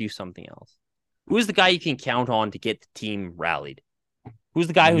 Okay, I'm going to do something else. Who's the guy you can count on to get the team rallied? Who's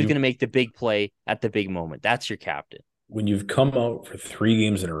the guy who's going to make the big play at the big moment? That's your captain. When you've come out for 3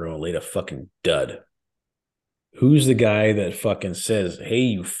 games in a row and laid a fucking dud, who's the guy that fucking says, hey,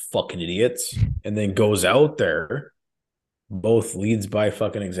 you fucking idiots, and then goes out there, both leads by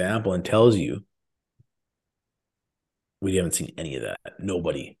fucking example, and tells you? We haven't seen any of that.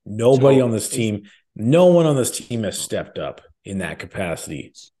 Nobody on this team. No one on this team has stepped up in that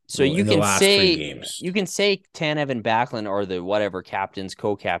capacity. So you can say Tanev and Backlund are the whatever captains,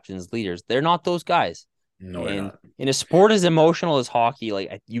 co-captains, leaders. They're not those guys. No, they're not. In a sport as emotional as hockey,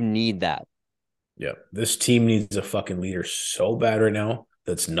 you need that. Yeah, this team needs a fucking leader so bad right now.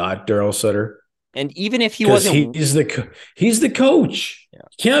 That's not Daryl Sutter. And even if he wasn't, he's the coach. Yeah.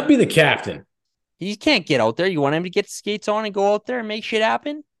 He can't be the captain. He can't get out there. You want him to get skates on and go out there and make shit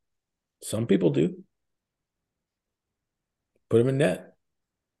happen? Some people do. Put him in net.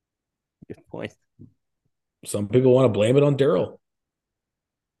 Good point. Some people want to blame it on Daryl.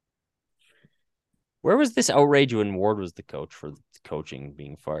 Where was this outrage when Ward was the coach for coaching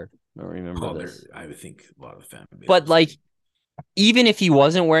being fired? I don't remember this. I would think a lot of the fan base. But even if he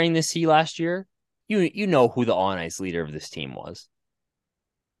wasn't wearing the C last year, you know who the on-ice leader of this team was.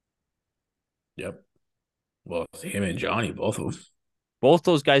 Yep. Well, him and Johnny, both of them. Both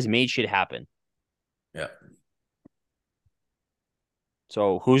those guys made shit happen. Yeah.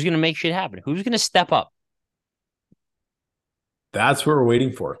 So who's going to make shit happen? Who's going to step up? That's what we're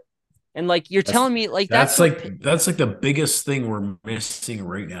waiting for. And you're telling me that's the biggest thing we're missing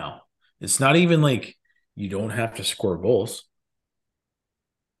right now. It's not even you don't have to score goals.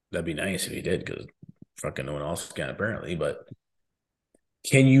 That'd be nice if you did, because fucking no one else can apparently. But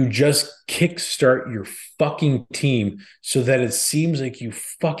can you just kickstart your fucking team so that it seems like you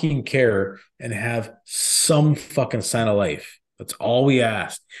fucking care and have some fucking sign of life? That's all we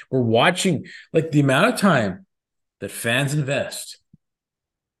asked. We're watching the amount of time that fans invest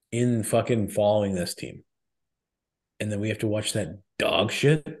in fucking following this team. And then we have to watch that dog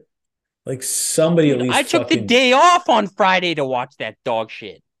shit. Somebody at least I took the day off on Friday to watch that dog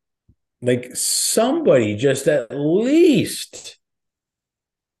shit. Somebody just at least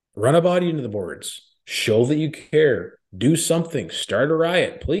run a body into the boards. Show that you care. Do something. Start a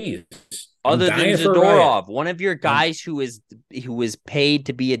riot, please. Other than Zadorov, one of your guys who is paid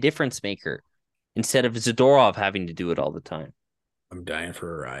to be a difference maker, instead of Zadorov having to do it all the time. I'm dying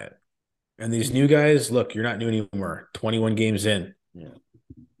for a riot. And these new guys, look, you're not new anymore. 21 games in. Yeah.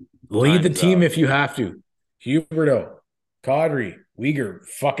 Lead the team if you have to. Huberdeau, Kadri, Weegar,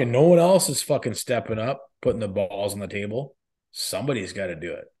 fucking no one else is fucking stepping up, putting the balls on the table. Somebody's got to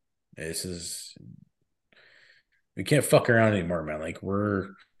do it. We can't fuck around anymore, man.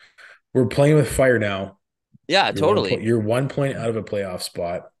 We're playing with fire now. Yeah, totally. You're 1 point out of a playoff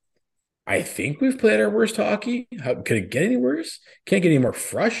spot. I think we've played our worst hockey. Could it get any worse? Can't get any more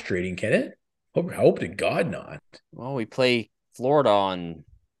frustrating, can it? Hope to God not. Well, we play Florida on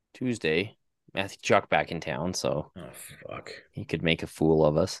Tuesday. Matthew Chuck back in town, so fuck, he could make a fool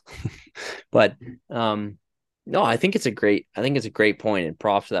of us. But no, I think it's a great point, and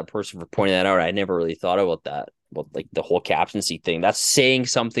props to that person for pointing that out. I never really thought about that, about like the whole captaincy thing. That's saying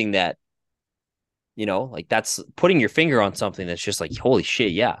something that, like that's putting your finger on something that's just like, holy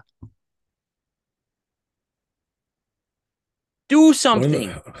shit, yeah. Do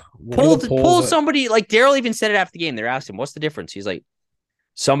something. Pull somebody. Like Daryl even said it after the game. They're asking, what's the difference? He's like,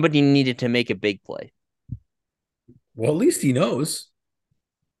 somebody needed to make a big play. Well, at least he knows.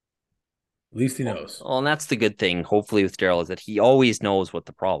 Well, and that's the good thing, hopefully, with Daryl, is that he always knows what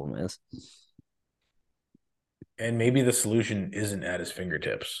the problem is. And maybe the solution isn't at his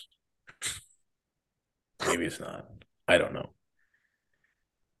fingertips. Maybe it's not. I don't know.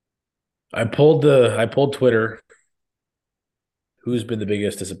 I pulled Twitter. Who's been the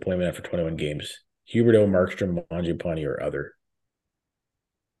biggest disappointment after 21 games? Huberdeau, Markstrom, Mangiapane, or other?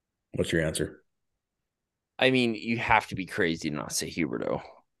 What's your answer? I mean, you have to be crazy to not say Huberdeau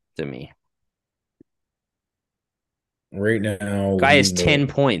to me. Right now, guy has 10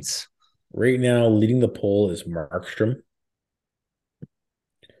 points. Right now, leading the poll is Markstrom,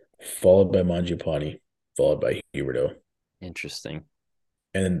 followed by Mangiapane, followed by Huberdeau. Interesting.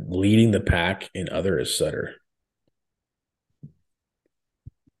 And then leading the pack in other is Sutter.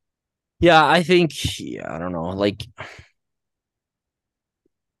 Yeah, I think, I don't know. Like,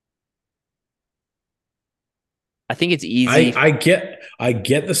 I think it's easy. I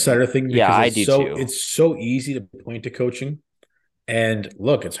get the Sutter thing because I do too. It's so easy to point to coaching. And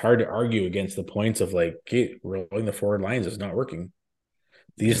look, it's hard to argue against the points of like, okay, rolling the forward lines is not working.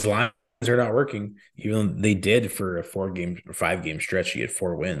 These lines are not working, even though they did for a 5-game stretch. You get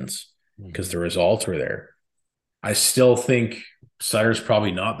 4 wins because the results were there. I still think Sutter's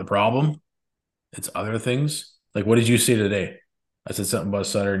probably not the problem. It's other things. Like, what did you say today? I said something about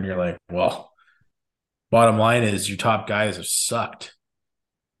Sutter, and you're like, well, bottom line is your top guys have sucked.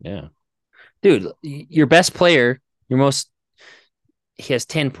 Yeah. Dude, your best player, he has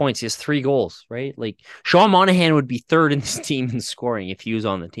 10 points. He has 3 goals, right? Like, Sean Monahan would be third in this team in scoring if he was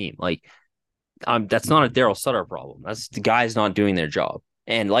on the team. Like, that's not a Daryl Sutter problem. That's the guys not doing their job.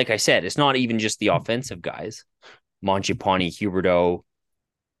 And like I said, it's not even just the offensive guys. Mangiapane, Huberdeau,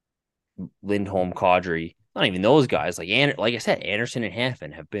 Lindholm, Kadri. Not even those guys. Like I said, Anderson and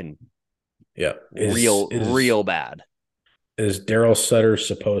Hanifin have been real bad. Is Daryl Sutter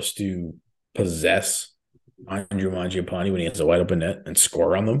supposed to possess Andrew Mangiapane when he has a wide open net and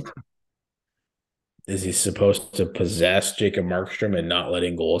score on them? Is he supposed to possess Jacob Markstrom and not let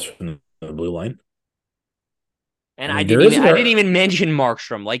in goals from the blue line? And I didn't even mention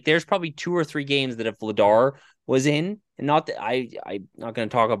Markstrom. Like, there's probably 2 or 3 games that if Vladar was in, and not that I'm not going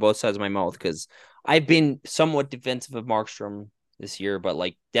to talk on both sides of my mouth because I've been somewhat defensive of Markstrom this year, but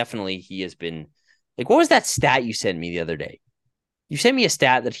like definitely he has been. Like, what was that stat you sent me the other day? You sent me a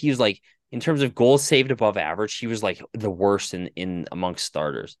stat that he was like, in terms of goals saved above average, he was like the worst in amongst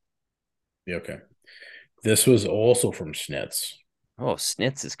starters. Yeah, okay. This was also from Snitz. Oh,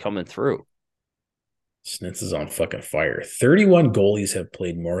 Snitz is coming through. Snitz is on fucking fire. 31 goalies have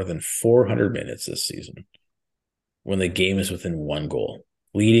played more than 400 minutes this season when the game is within 1 goal.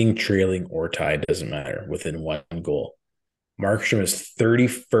 Leading, trailing, or tied, doesn't matter, within 1 goal. Markstrom is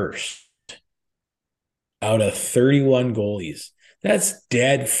 31st out of 31 goalies. That's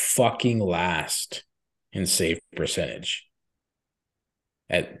dead fucking last in save percentage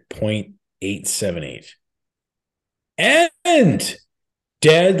at .878. And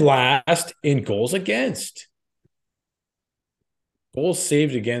dead last in goals against. Goals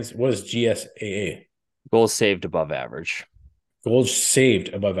saved against, what is GSAA? Goals saved above average. Goals saved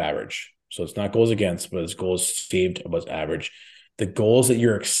above average. So it's not goals against, but it's goals saved above average. The goals that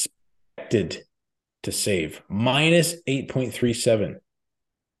you're expected to save, minus 8.37.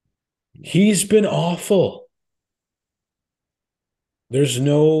 He's been awful. There's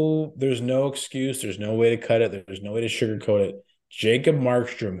no excuse. There's no way to cut it. There's no way to sugarcoat it. Jacob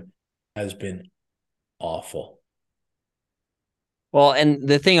Markstrom has been awful. Well, and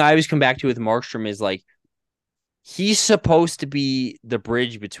the thing I always come back to with Markstrom is like, he's supposed to be the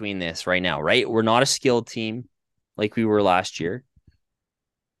bridge between this right now, right? We're not a skilled team like we were last year.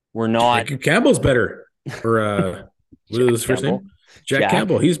 We're not. Jack Campbell's better. Or what is his first name? Jack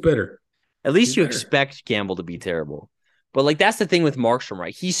Campbell. He's better. At least you expect Campbell to be terrible. But like, that's the thing with Markstrom,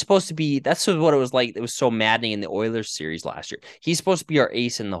 right? He's supposed to be. That's what it was like. It was so maddening in the Oilers series last year. He's supposed to be our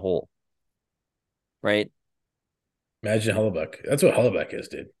ace in the hole, right? Imagine Hellebuyck. That's what Hellebuyck is,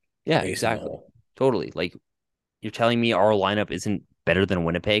 dude. Yeah, Ace in the exactly. hole. Totally. Like, you're telling me our lineup isn't better than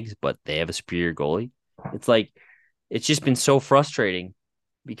Winnipeg's, but they have a superior goalie? It's like, it's just been so frustrating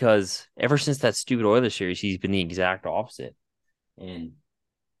because ever since that stupid Oilers series, he's been the exact opposite. And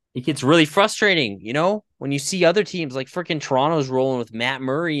it gets really frustrating, when you see other teams like freaking Toronto's rolling with Matt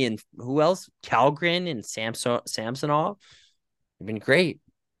Murray and who else? Calgren and Samsonov. They've been great.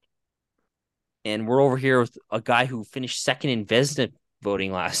 And we're over here with a guy who finished second in Vezina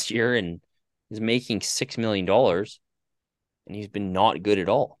voting last year and is making $6 million. And he's been not good at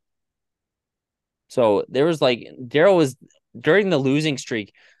all. So there was Daryl was during the losing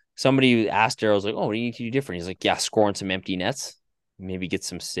streak. Somebody asked Daryl, was like, "Oh, what do you need to do different?" He's like, "Yeah, scoring some empty nets, maybe get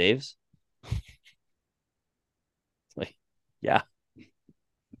some saves." Like, yeah,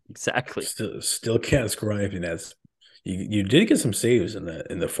 exactly. Still can't score on empty nets. You did get some saves in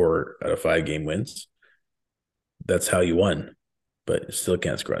the 4 out of 5 game wins. That's how you won, but still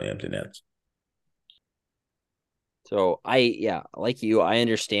can't score on the empty nets. So like you, I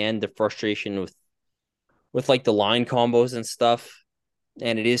understand the frustration with like the line combos and stuff,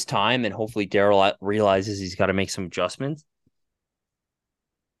 and it is time, and hopefully Daryl realizes he's got to make some adjustments.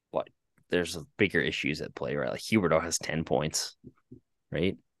 But there's bigger issues at play, right? Like Huberdeau has 10 points,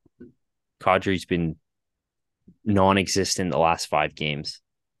 right? Kadri's been non-existent the last 5 games.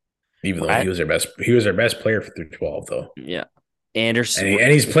 Even though he was their best player through 12, though. Yeah. Anderson.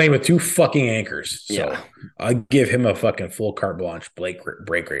 And he's playing with 2 fucking anchors. So yeah. I give him a fucking full carte blanche break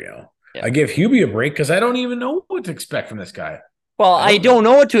right now. Yeah. I give Hubie a break because I don't even know what to expect from this guy. Well, I don't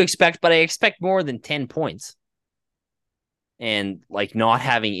know what to expect, but I expect more than 10 points. And like not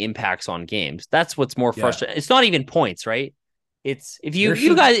having impacts on games. That's what's more frustrating. It's not even points, right? It's if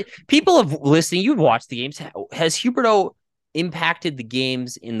you guys, people have listening, you've watched the games. Has Huberdeau impacted the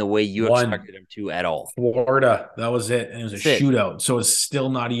games in the way you expected him to at all? Florida, that was it. And it was a shootout. So it's still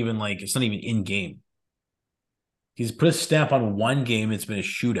not even it's not even in game. He's put a stamp on one game. It's been a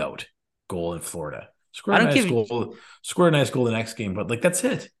shootout goal in Florida. Scored a nice goal the next game, but that's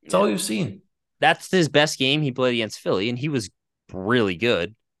it. That's all you've seen. That's his best game he played against Philly, and he was really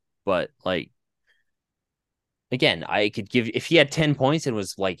good. But again, I could give if he had 10 points and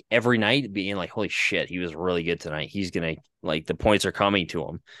was every night being holy shit, he was really good tonight. He's gonna the points are coming to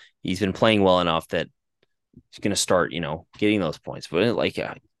him. He's been playing well enough that he's gonna start, getting those points. But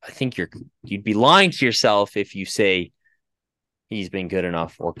I think you'd be lying to yourself if you say he's been good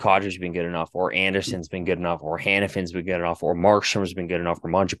enough, or Kadri's been good enough, or Anderson's been good enough, or Hannafin's been good enough, or Markstrom's been good enough, or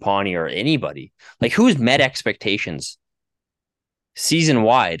Mangiapane, or anybody. Who's met expectations season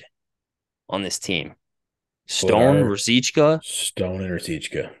wide on this team? Stone, Ruzicka. Stone and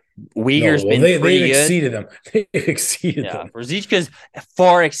Ruzicka. Uyghur's been pretty good. Exceeded them. They've exceeded them. Ruzicka's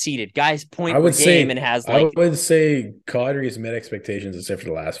far exceeded. Guys point per game and has I would say Kadri has met expectations except for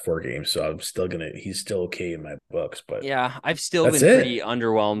the last 4 games. So he's still okay in my books. But yeah, I've still been pretty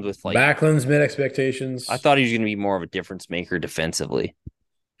underwhelmed with Backlund's met expectations. I thought he was going to be more of a difference maker defensively.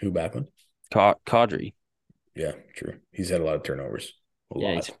 Who, Backlund? Kadri. Yeah, true. He's had a lot of turnovers.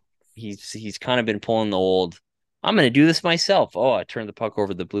 He's kind of been pulling the old, I'm going to do this myself. Oh, I turned the puck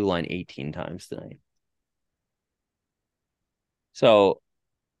over the blue line 18 times tonight. So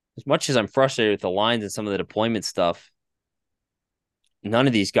as much as I'm frustrated with the lines and some of the deployment stuff, none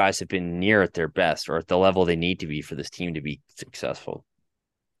of these guys have been near at their best or at the level they need to be for this team to be successful.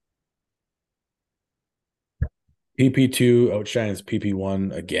 PP2 outshines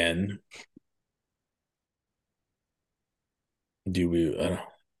PP1 again.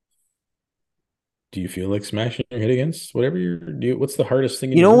 Do you feel like smashing your head against whatever what's the hardest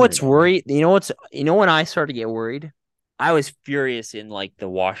thing? You know what's worried? You know when I started to get worried? I was furious in the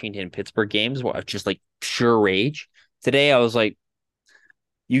Washington Pittsburgh games, just pure rage. Today I was like,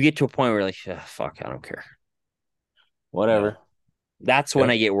 you get to a point where you're fuck, I don't care. Whatever. Yeah. That's when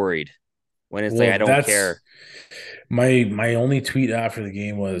I get worried. When it's I don't care. My only tweet after the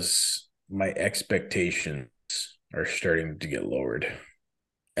game was my expectations are starting to get lowered.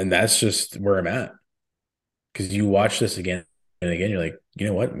 And that's just where I'm at. Because you watch this again and again, you're like, you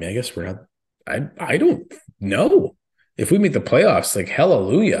know what? I guess we're not. I don't know. If we make the playoffs,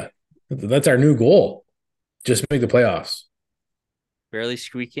 hallelujah. That's our new goal. Just make the playoffs. Barely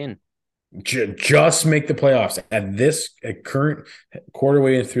squeak in. Just make the playoffs. At current quarter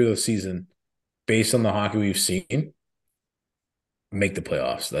way through the season, based on the hockey we've seen, make the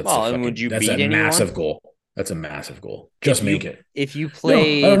playoffs. That's a massive goal. That's a massive goal. Just make it. If you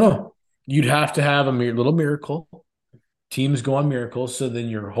play... No, I don't know. You'd have to have a little miracle. Teams go on miracles, so then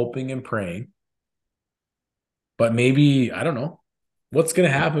you're hoping and praying. But maybe, I don't know. What's going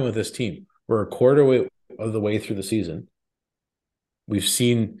to happen with this team? We're a quarter of the way through the season. We've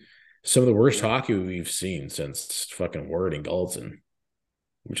seen some of the worst hockey we've seen since fucking Ward and Gulson,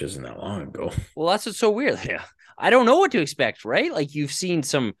 which isn't that long ago. Well, that's what's so weird. Yeah. I don't know what to expect, right? Like you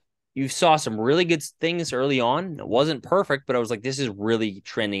saw some really good things early on. It wasn't perfect, but I was like, this is really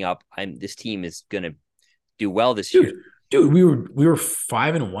trending up. This team is gonna do well this year. Dude, we were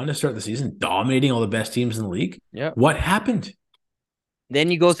 5-1 to start the season, dominating all the best teams in the league. Yeah. What happened?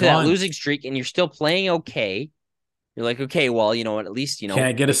 Then you go through that losing streak and you're still playing okay. You're like, okay, well, you know what, at least, you know,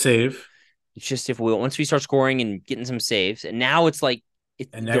 can't get a save. It's just once we start scoring and getting some saves, and now it's like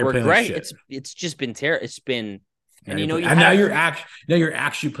the regret. It's just been terrible. It's been, and now you're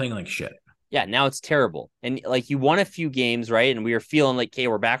actually playing like shit. Yeah, now it's terrible. And like you won a few games, right? And we were feeling like, okay,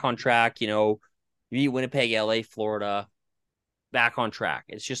 we're back on track. You know, you beat Winnipeg, LA, Florida, back on track.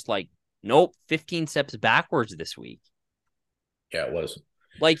 It's just like, nope, 15 steps backwards this week. Yeah, it was.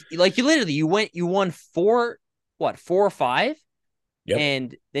 Like you literally you won 4 or 5, yep.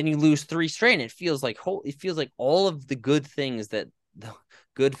 And then you lose 3 straight. And it feels like all of the good things that the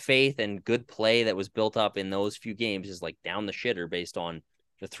good faith and good play that was built up in those few games is like down the shitter based on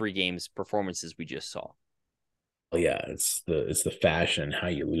the 3 games performances we just saw. Well, yeah, it's the fashion and how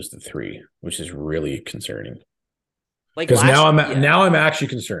you lose the 3, which is really concerning. Like because now I'm actually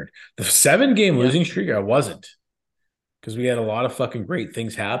concerned. The 7-game losing streak, I wasn't, because we had a lot of fucking great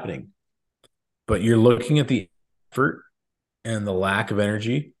things happening. But you're looking at the effort and the lack of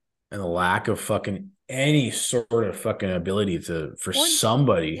energy and the lack of fucking any sort of fucking ability for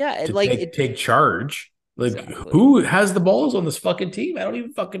somebody to take charge. Like, exactly. Who has the balls on this fucking team? I don't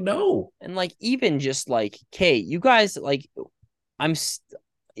even fucking know. And like, even just like, okay, you guys, like, I guess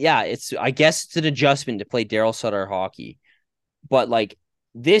it's an adjustment to play Daryl Sutter hockey, but like,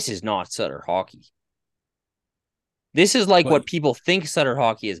 this is not Sutter hockey. This is like what people think Sutter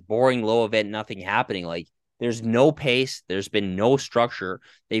hockey is: boring, low event, nothing happening. Like, there's no pace. There's been no structure.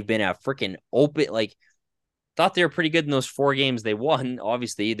 They've been a freaking open, like, thought they were pretty good in those 4 games they won.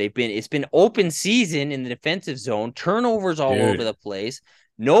 Obviously, it's been open season in the defensive zone, turnovers all over the place.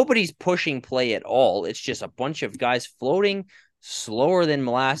 Nobody's pushing play at all. It's just a bunch of guys floating slower than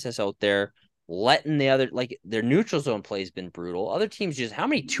molasses out there, letting the other, like, their neutral zone play has been brutal. Other teams just, how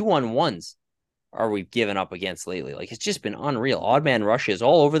many 2-on-1s are we giving up against lately? Like, it's just been unreal. Odd man rushes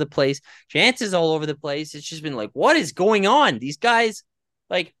all over the place, chances all over the place. It's just been like, what is going on? These guys,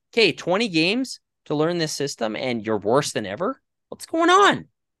 like, okay, 20 games to learn this system and you're worse than ever. What's going on?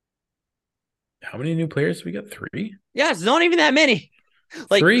 How many new players have we got? 3? Yeah, it's not even that many.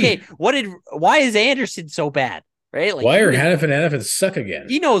 Like, 3. Okay, why is Anderson so bad? Right? Like, why are Hanifin suck again?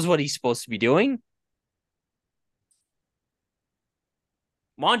 He knows what he's supposed to be doing.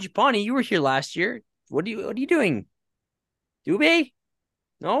 Mangiapane, you were here last year. What are you doing? Dubé?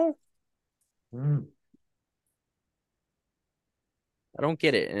 No? I don't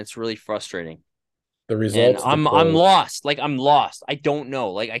get it, and it's really frustrating. The results. And I'm lost. Like, I'm lost. I don't know.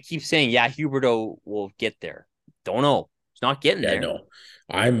 Like, I keep saying, yeah, Huberdeau will get there. Don't know. It's not getting there. No.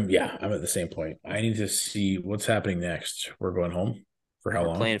 I'm at the same point. I need to see what's happening next. We're going home for how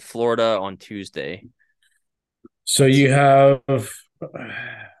long? Playing Florida on Tuesday. So you have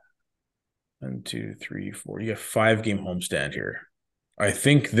 1, 2, 3, 4. You have 5-game homestand here. I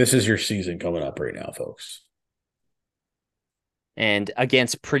think this is your season coming up right now, folks. And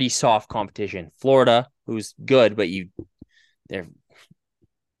against pretty soft competition. Florida, who's good, but they're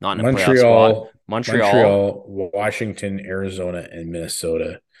not in a playoff spot. Montreal, Washington, Arizona, and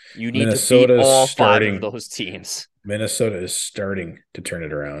Minnesota. You need to beat all 5 of those teams. Minnesota is starting to turn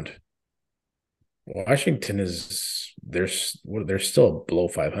it around. Washington they're still below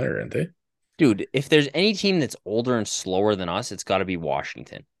 500, aren't they? Dude, if there's any team that's older and slower than us, it's got to be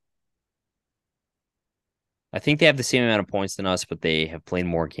Washington. I think they have the same amount of points than us, but they have played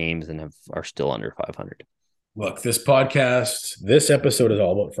more games and are still under 500. Look, this episode is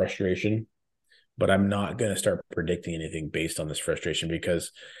all about frustration, but I'm not going to start predicting anything based on this frustration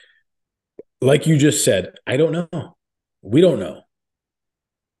because, like you just said, I don't know. We don't know.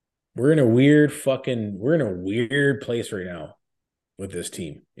 We're in a weird place right now with this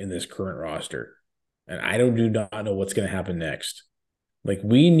team in this current roster. And I do not know what's going to happen next. Like,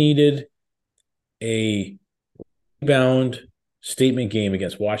 we needed a rebound statement game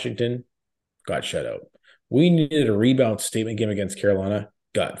against Washington, got shut out. We needed a rebound statement game against Carolina,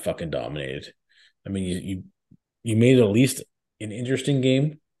 got fucking dominated. I mean, you made at least an interesting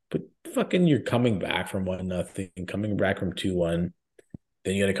game, but fucking you're coming back from 1-0, coming back from 2-1.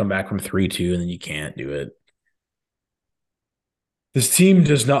 Then you got to come back from 3-2, and then you can't do it. This team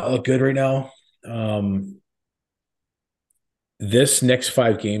does not look good right now. This next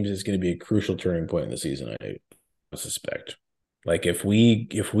 5 games is going to be a crucial turning point in the season, I suspect. Like if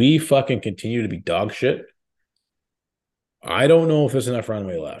we fucking continue to be dog shit, I don't know if there's enough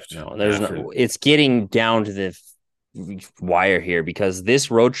runway left. No, there's no. It's getting down to the wire here because this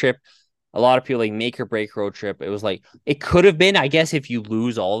road trip, a lot of people like make or break road trip. It was like it could have been, I guess, if you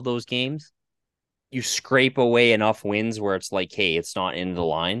lose all of those games, you scrape away enough wins where it's like, hey, it's not in the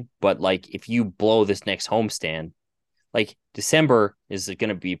line. But like if you blow this next homestand, like December is going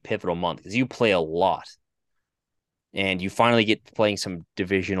to be a pivotal month because you play a lot. And you finally get playing some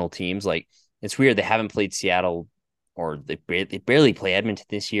divisional teams. Like it's weird they haven't played Seattle, or they barely play Edmonton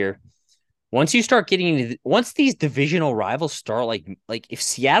this year. Once you start getting once these divisional rivals start, like if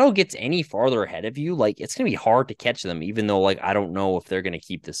Seattle gets any farther ahead of you, like it's gonna be hard to catch them. Even though like I don't know if they're gonna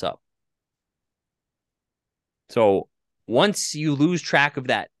keep this up. So once you lose track of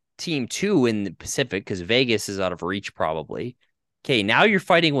that team too in the Pacific, because Vegas is out of reach probably. Okay, now you're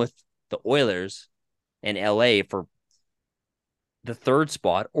fighting with the Oilers and LA for the third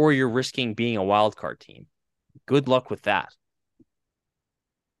spot, or you're risking being a wild card team. Good luck with that.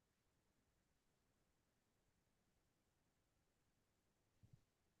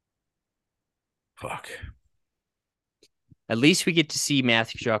 Fuck. At least we get to see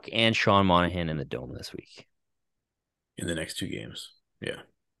Matthew Tkachuk and Sean Monahan in the Dome this week. In the next 2 games. Yeah,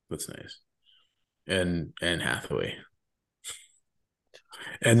 that's nice. And Hathaway.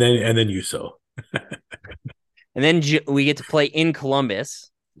 And then Yuso. And then we get to play in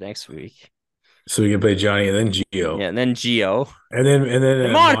Columbus next week. So we can play Johnny and then Gio. Yeah, and then Gio. And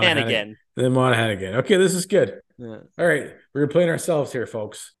then Monahan again. And then Monahan again. Okay, this is good. Yeah. All right. We're playing ourselves here,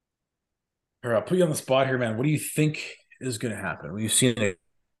 folks. All right, I'll put you on the spot here, man. What do you think is going to happen? We've seen it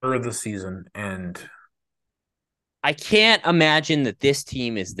for the season, and I can't imagine that this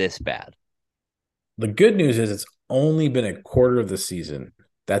team is this bad. The good news is it's only been a quarter of the season.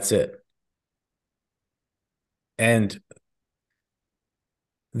 That's it. And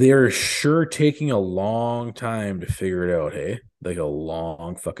they're sure taking a long time to figure it out, hey? Like a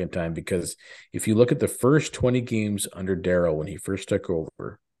long fucking time. Because if you look at the first 20 games under Darryl when he first took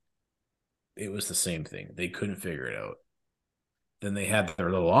over, it was the same thing. They couldn't figure it out. Then they had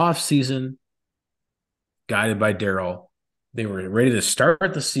their little off season, guided by Darryl. They were ready to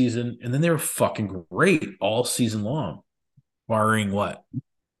start the season, and then they were fucking great all season long, barring what?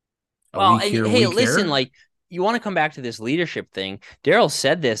 Listen, like you want to come back to this leadership thing. Darryl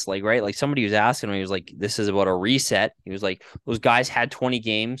said this, like, right? Like somebody was asking him, he was like, this is about a reset. He was like, those guys had 20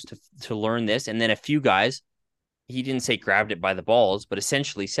 games to learn this. And then a few guys, he didn't say grabbed it by the balls, but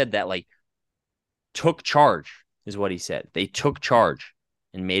essentially said that like took charge is what he said. They took charge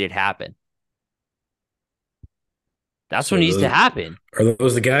and made it happen. That's what needs to happen. Are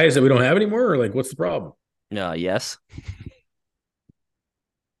those the guys that we don't have anymore, or like what's the problem? No, yes.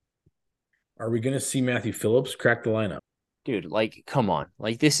 Are we going to see Matthew Phillips crack the lineup? Dude, like, come on.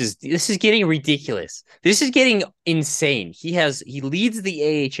 Like, this is getting ridiculous. This is getting insane. He leads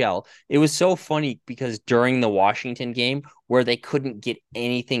the AHL. It was so funny because during the Washington game where they couldn't get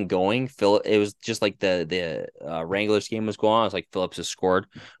anything going, it was just like the Wranglers game was going on. It was like Phillips has scored.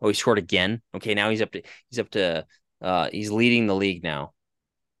 Oh, he scored again. Okay, now he's leading the league now.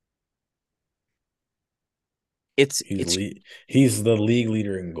 He's the league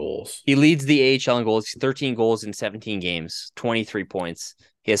leader in goals. He leads the AHL in goals. 13 goals in 17 games, 23 points.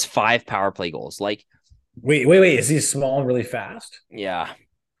 He has 5 power play goals. Like, wait. Is he small and really fast? Yeah.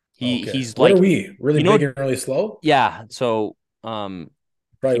 He's what like, are we? Really big and really slow? Yeah. So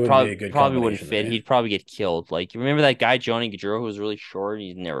probably wouldn't fit. He'd probably get killed. Like, you remember that guy, Johnny Gaudreau, who was really short?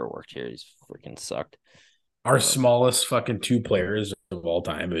 He never worked here. He's freaking sucked. Our smallest fucking 2 players of all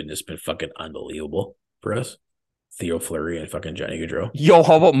time have just been fucking unbelievable for us. Theo Fleury and fucking Johnny Gaudreau. Yo,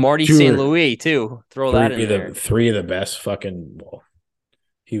 how about Marty St. Louis too? Throw that in there. 3 of the best fucking. Well,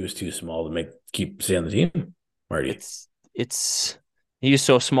 he was too small to keep staying on the team. Marty, he was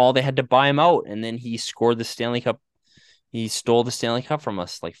so small they had to buy him out, and then he scored the Stanley Cup. He stole the Stanley Cup from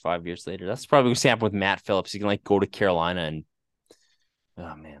us like 5 years later. That's probably what's happened with Matt Phillips. He can like go to Carolina and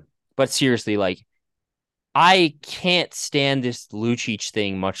oh man. But seriously, like I can't stand this Lucic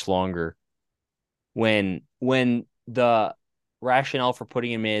thing much longer. When the rationale for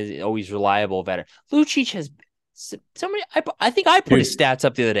putting him in is always reliable veteran. Lucic has somebody. I think I put his stats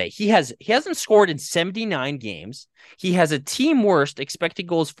up the other day. He hasn't scored in 79 games. He has a team worst expected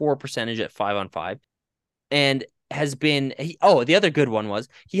goals for percentage at 5-on-5, and has been. The other good one was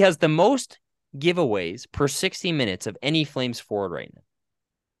he has the most giveaways per 60 minutes of any Flames forward right now.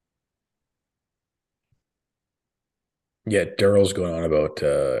 Yeah, Daryl's going on about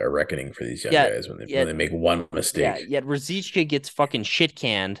a reckoning for these young guys when they make one mistake. Yeah, yet Ruzicka gets fucking shit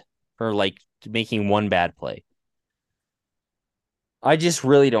canned for like making one bad play. I just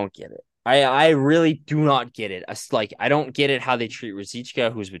really don't get it. I really do not get it. I don't get it how they treat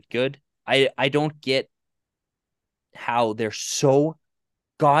Ruzicka, who's been good. I don't get how they're so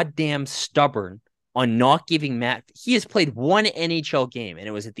goddamn stubborn on not giving Matt. He has played one NHL game, and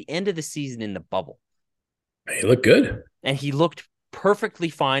it was at the end of the season in the bubble. He looked good. And he looked perfectly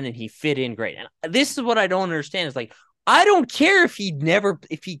fine, and he fit in great. And this is what I don't understand. Is like, I don't care if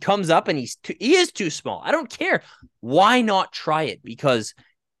he comes up and he is too small. I don't care. Why not try it? Because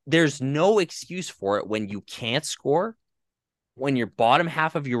there's no excuse for it when you can't score, when your bottom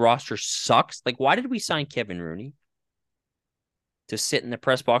half of your roster sucks. Like, why did we sign Kevin Rooney? To sit in the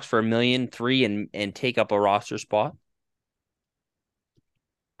press box for $1.3 million and take up a roster spot?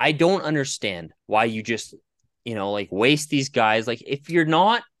 I don't understand why you just, waste these guys. Like, if you're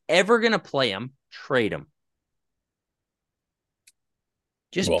not ever going to play them, trade them.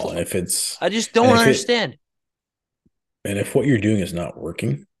 I just don't understand. And if what you're doing is not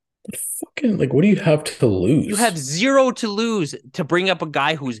working, what do you have to lose? You have zero to lose to bring up a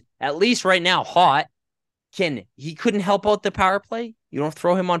guy who's at least right now hot. He couldn't help out the power play? You don't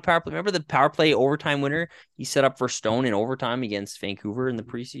throw him on power play. Remember the power play overtime winner he set up for Stone in overtime against Vancouver in the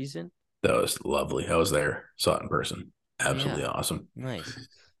preseason? That was lovely. I was there. Saw it in person. Absolutely awesome. Nice.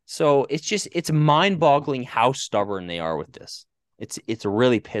 So it's mind-boggling how stubborn they are with this. It's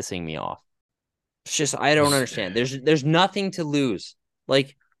really pissing me off. It's just, I don't understand. There's nothing to lose.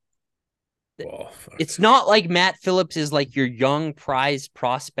 Like, it's not like Matt Phillips is like your young prize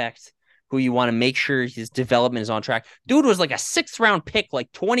prospect who you want to make sure his development is on track. Dude was like a 6th-round pick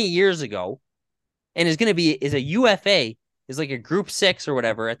like 20 years ago and is a UFA, is like a group 6 or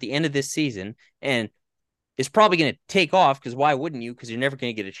whatever at the end of this season, and is probably going to take off because why wouldn't you? Because you're never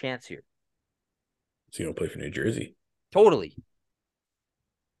going to get a chance here. So you don't play for New Jersey. Totally.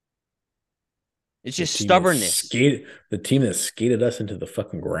 It's just stubbornness. The team that skated us into the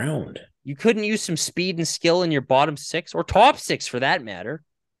fucking ground. You couldn't use some speed and skill in your bottom 6 or top 6 for that matter.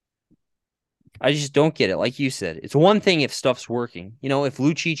 I just don't get it. Like you said, it's one thing if stuff's working. If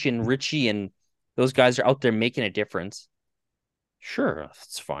Lucic and Richie and those guys are out there making a difference, sure,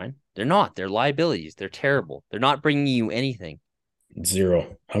 it's fine. They're not. They're liabilities. They're terrible. They're not bringing you anything.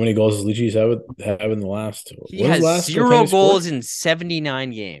 0. How many goals does Lucic have in the last? He has 0 goals in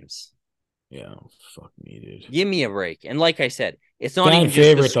 79 games. Yeah, fuck me, dude. Give me a break. And like I said, it's not even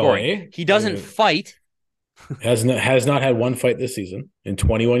just the scoring. Though, eh? He doesn't fight. Has not had one fight this season in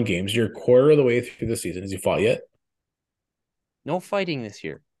 21 games. You're a quarter of the way through the season. Has he fought yet? No fighting this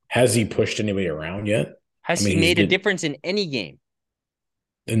year. Has he pushed anybody around yet? Has he made a difference in any game?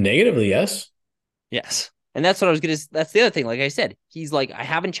 Negatively, yes. Yes. And that's what I was going to... That's the other thing. Like I said, he's like, I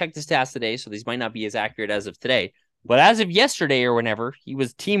haven't checked the stats today, so these might not be as accurate as of today. But as of yesterday or whenever, he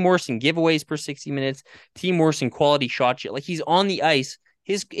was team worst in giveaways per 60 minutes, team worst in quality shot. Like, he's on the ice.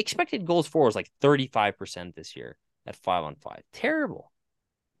 His expected goals for is like 35% this year at 5-on-5. Terrible.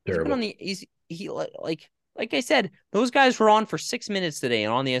 Terrible. Like I said, those guys were on for 6 minutes today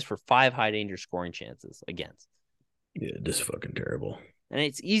and on the ice for 5 high danger scoring chances against. Yeah, just fucking terrible. And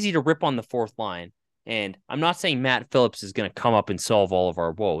it's easy to rip on the fourth line. And I'm not saying Matt Phillips is going to come up and solve all of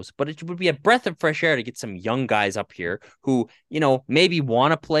our woes, but it would be a breath of fresh air to get some young guys up here who, maybe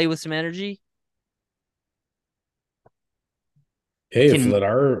want to play with some energy. Hey, if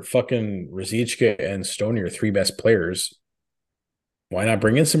our fucking Ruzicka and Stoney are 3 best players, why not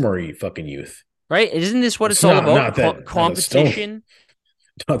bring in some more fucking youth? Right? Isn't this what it's all about? Competition?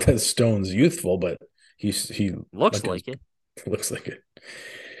 Not that Stone's youthful, but he looks like it. Looks like it.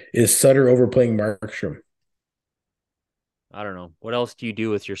 Is Sutter overplaying Markstrom? I don't know. What else do you do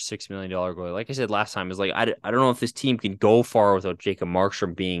with your $6 million goalie? Like I said last time, is like I don't know if this team can go far without Jacob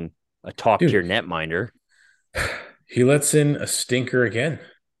Markstrom being a top-tier netminder. He lets in a stinker again.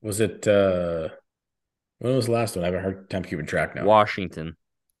 Was it when was the last one? I have a hard time keeping track now. Washington.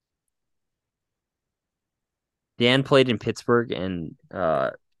 Dan played in Pittsburgh and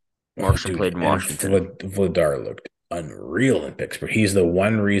Markstrom played in Washington. Vladar looked unreal in Pittsburgh. He's the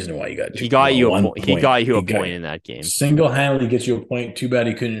one reason why he got you a point. He got you a point in that game. Single-handedly gets you a point. Too bad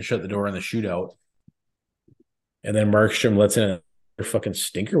he couldn't shut the door on the shootout. And then Markstrom lets in a fucking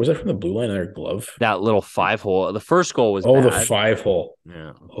stinker. Was that from the blue line on their glove? That little 5-hole. The first goal was bad. The 5-hole.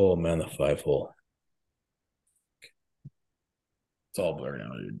 Yeah. Oh man, the 5-hole. It's all blurred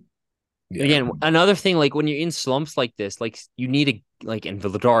now, dude. Yeah. Again, another thing, like when you're in slumps like this, like you need and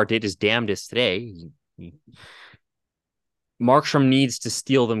Vladar did his damnedest today. Markstrom needs to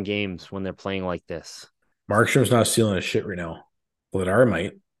steal them games when they're playing like this. Markstrom's not stealing his shit right now. Vladar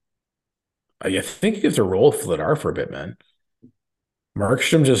might. I think you have to roll Vladar for a bit, man.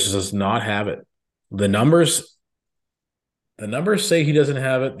 Markstrom just does not have it. The numbers The numbers say he doesn't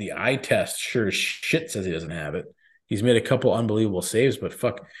have it. The eye test sure as shit says he doesn't have it. He's made a couple unbelievable saves, but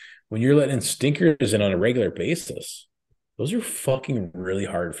fuck, when you're letting stinkers in on a regular basis, those are fucking really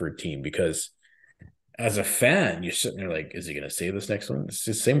hard for a team because as a fan, you're sitting there like, is he going to save this next one? It's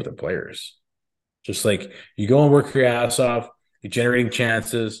the same with the players. Just like you go and work your ass off, you're generating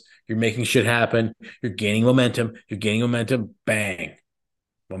chances, you're making shit happen, you're gaining momentum, bang,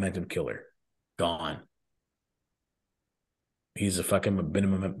 momentum killer, gone. He's a fucking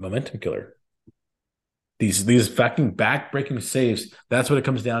momentum killer. These fucking back-breaking saves, that's what it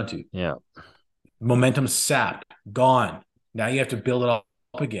comes down to. Yeah. Momentum sapped, gone. Now you have to build it up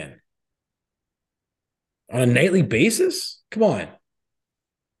again. On a nightly basis? Come on.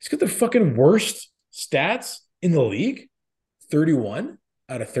 He's got the fucking worst stats in the league. 31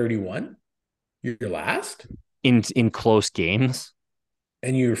 out of 31. You're last? In close games.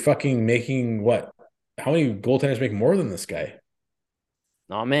 And you're fucking making what? How many goaltenders make more than this guy?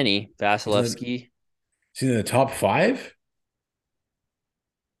 Not many. Vasilevsky. Is he in the top 5?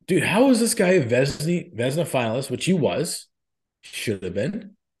 Dude, how is this guy a Vezina finalist, which he was? Should have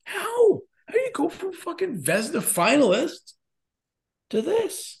been. How? How do you go from fucking Vezina finalist to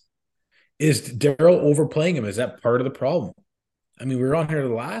this? Is Daryl overplaying him? Is that part of the problem? I mean, we were on here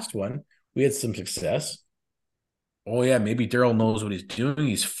the last one. We had some success. Oh, yeah, maybe Daryl knows what he's doing.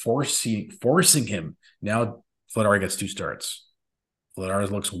 He's forcing him. Now, Vladar gets 2 starts.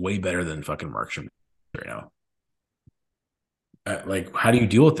 Vladar looks way better than fucking Markstrom right now. Like, how do you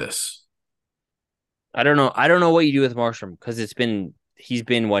deal with this? I don't know. I don't know what you do with Markstrom because he's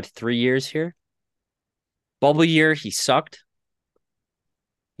been, what, 3 years here? Bubble year, he sucked.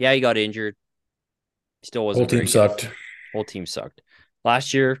 Yeah, he got injured. Still wasn't Whole team sucked. Whole team sucked.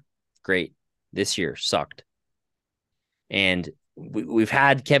 Last year, great. This year, sucked. And we've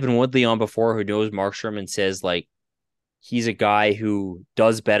had Kevin Woodley on before who knows Markstrom and says, like, he's a guy who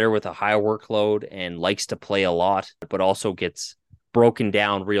does better with a high workload and likes to play a lot, but also gets broken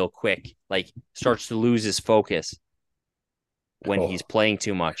down real quick. Like, starts to lose his focus when he's playing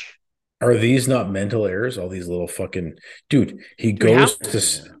too much. Are these not mental errors? All these little fucking dude. He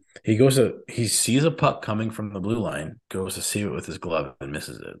sees a puck coming from the blue line, goes to save it with his glove and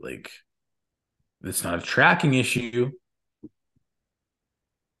misses it. Like, it's not a tracking issue.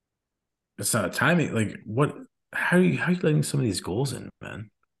 It's not a timing. Like, what? How are you letting some of these goals in,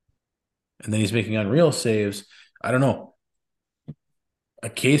 man? And then he's making unreal saves. I don't know. A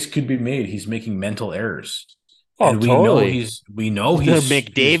case could be made. He's making mental errors. Oh, and totally. We know he's the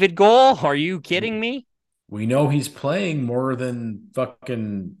McDavid goal. Are you kidding me? We know he's playing more than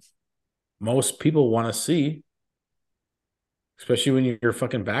fucking most people want to see, especially when your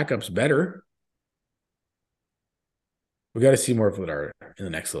fucking backup's better. We got to see more of Vladar in the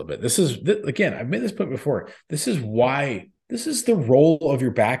next little bit. Again, I've made this point before. This is the role of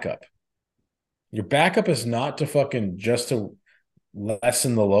your backup. Your backup is not just to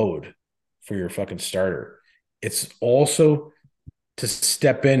lessen the load for your fucking starter. It's also to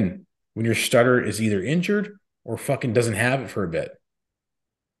step in when your starter is either injured or fucking doesn't have it for a bit.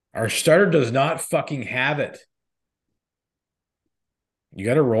 Our starter does not fucking have it. You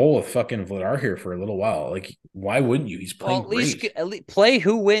got to roll with fucking Vladar here for a little while. Like, why wouldn't you? He's playing great. At least play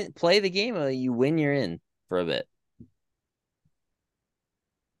the game. You win, you're in for a bit.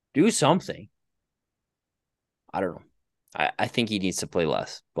 Do something. I don't know. I think he needs to play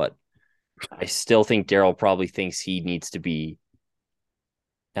less, but I still think Daryl probably thinks he needs to be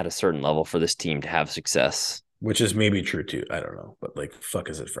at a certain level for this team to have success. Which is maybe true too. I don't know, but like, fuck,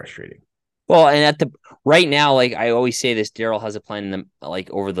 is it frustrating? Well, and right now, like I always say, this Daryl has a plan in like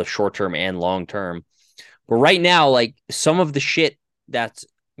over the short term and long term. But right now, like some of the shit that's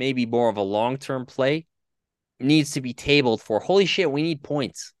maybe more of a long term play needs to be tabled for. Holy shit, we need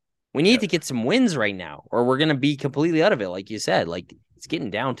points. We need to get some wins right now, or we're gonna be completely out of it. Like you said, like it's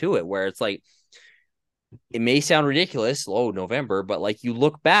getting down to it where it's like it may sound ridiculous, November, but like you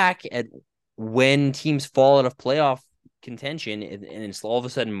look back at when teams fall out of playoff contention and it's all of a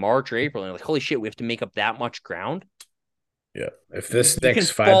sudden March or April, and you're like, holy shit, we have to make up that much ground. Yeah, if this you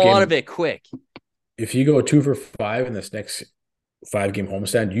next can 5 fall game, out of it quick. If you go 2 for 5 in this next 5-game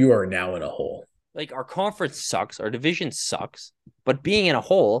homestand, you are now in a hole. Like our conference sucks, our division sucks, but being in a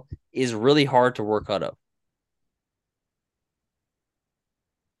hole is really hard to work out of.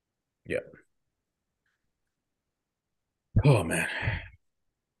 Yeah. Oh man,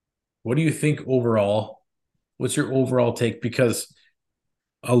 what do you think overall? What's your overall take? Because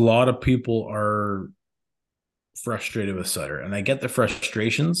a lot of people are frustrated with Sutter, and I get the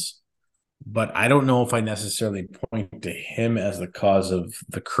frustrations, but I don't know if I necessarily point to him as the cause of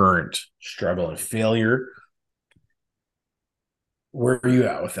the current struggle and failure. Where are you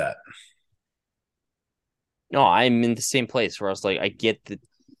at with that? No, I'm in the same place where I was like, I get that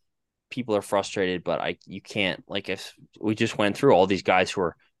people are frustrated, but you can't, like, if we just went through all these guys who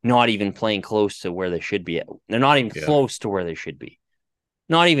are not even playing close to where they should be. They're not even close to where they should be.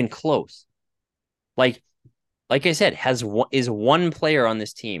 Not even close. Like I said, is one player on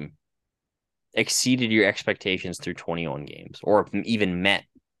this team exceeded your expectations through 21 games, or even met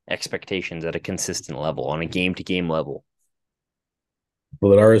expectations at a consistent level on a game-to-game level?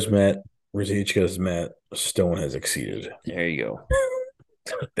 Vladar has met, Ruzicka has met, Stone has exceeded. There you go.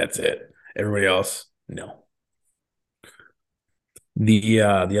 That's it. Everybody else, no. The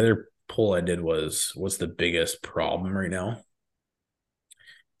other poll I did was, what's the biggest problem right now?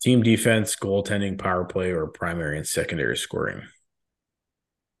 Team defense, goaltending, power play, or primary and secondary scoring?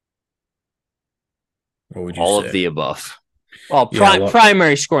 What would you say? All of the above. Well,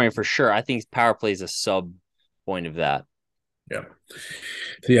 primary scoring for sure. I think power play is a sub point of that. Yeah.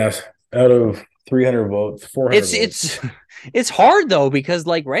 So yes, out of 300 votes, 400 votes. It's hard though, because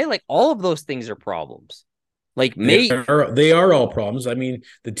like all of those things are problems. Like they are all problems. I mean,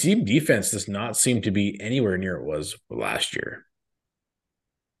 the team defense does not seem to be anywhere near it was last year.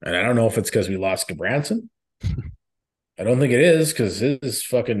 And I don't know if it's because we lost Gabranson. I don't think it is, because his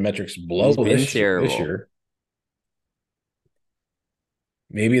fucking metrics blow this year.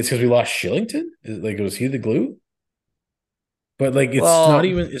 Maybe it's because we lost Shillington. Was he the glue? But like, it's not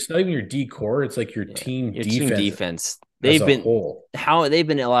even your D core. It's like your team defense. They've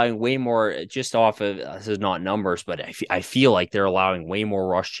been allowing way more, just off of, this is not numbers, but I feel like they're allowing way more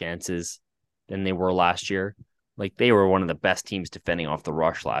rush chances than they were last year. Like, they were one of the best teams defending off the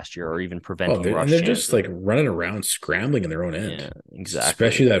rush last year, or even preventing rush. And they're just like running around, scrambling in their own end. Yeah, exactly.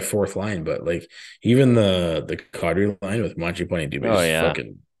 Especially that fourth line. But like, even the Kadri line with Mangiapane and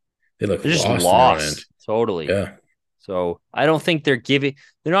Dubé, they look lost. Totally. Yeah. So I don't think they're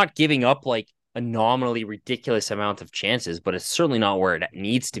not giving up like a nominally ridiculous amount of chances, but it's certainly not where it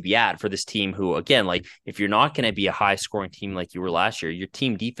needs to be at for this team, who, again, like, if you're not going to be a high scoring team like you were last year, your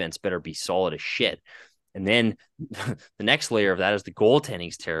team defense better be solid as shit. And then the next layer of that is the goaltending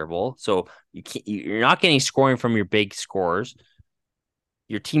is terrible. So you're not getting scoring from your big scorers.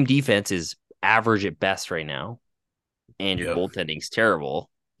 Your team defense is average at best right now, and your goaltending is terrible.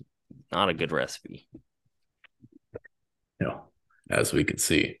 Not a good recipe. No, as we could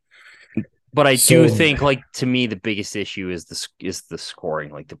see. But I do think, like, to me, the biggest issue is the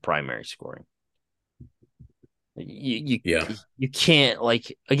scoring, like the primary scoring. You can't,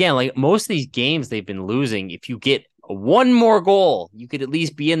 like, again, like, most of these games they've been losing. If you get one more goal, you could at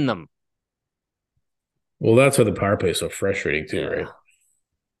least be in them. Well, that's why the power play is so frustrating too, right?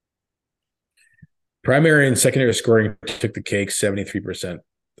 Primary and secondary scoring took the cake, 73%,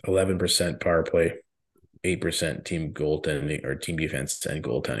 11% power play, 8% team goaltending, or team defense and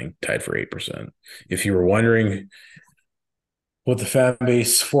goaltending tied for 8%. If you were wondering what the fan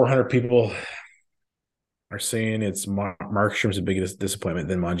base, 400 people are saying, it's Markstrom's the biggest disappointment,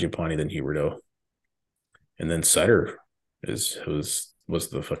 then Mangiapane, then Huberdeau, and then Sutter was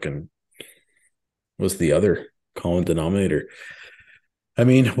the other common denominator. I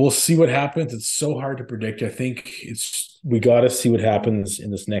mean, we'll see what happens. It's so hard to predict. I think we got to see what happens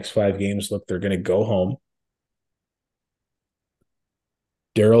in this next 5 games. Look, they're going to go home.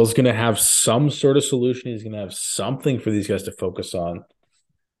 Daryl's going to have some sort of solution. He's going to have something for these guys to focus on.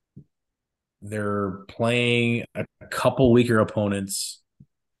 They're playing a couple weaker opponents.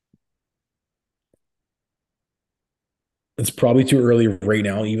 It's probably too early right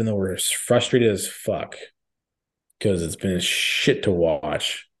now, even though we're frustrated as fuck, because it's been shit to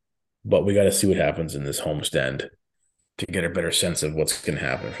watch. But we got to see what happens in this homestand to get a better sense of what's going to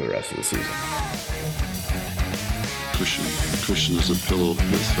happen for the rest of the season. Cushion is a pillow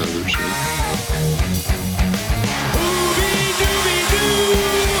with feathers,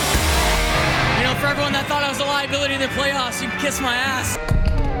 You know, for everyone that thought I was a liability in the playoffs, you can kiss my ass.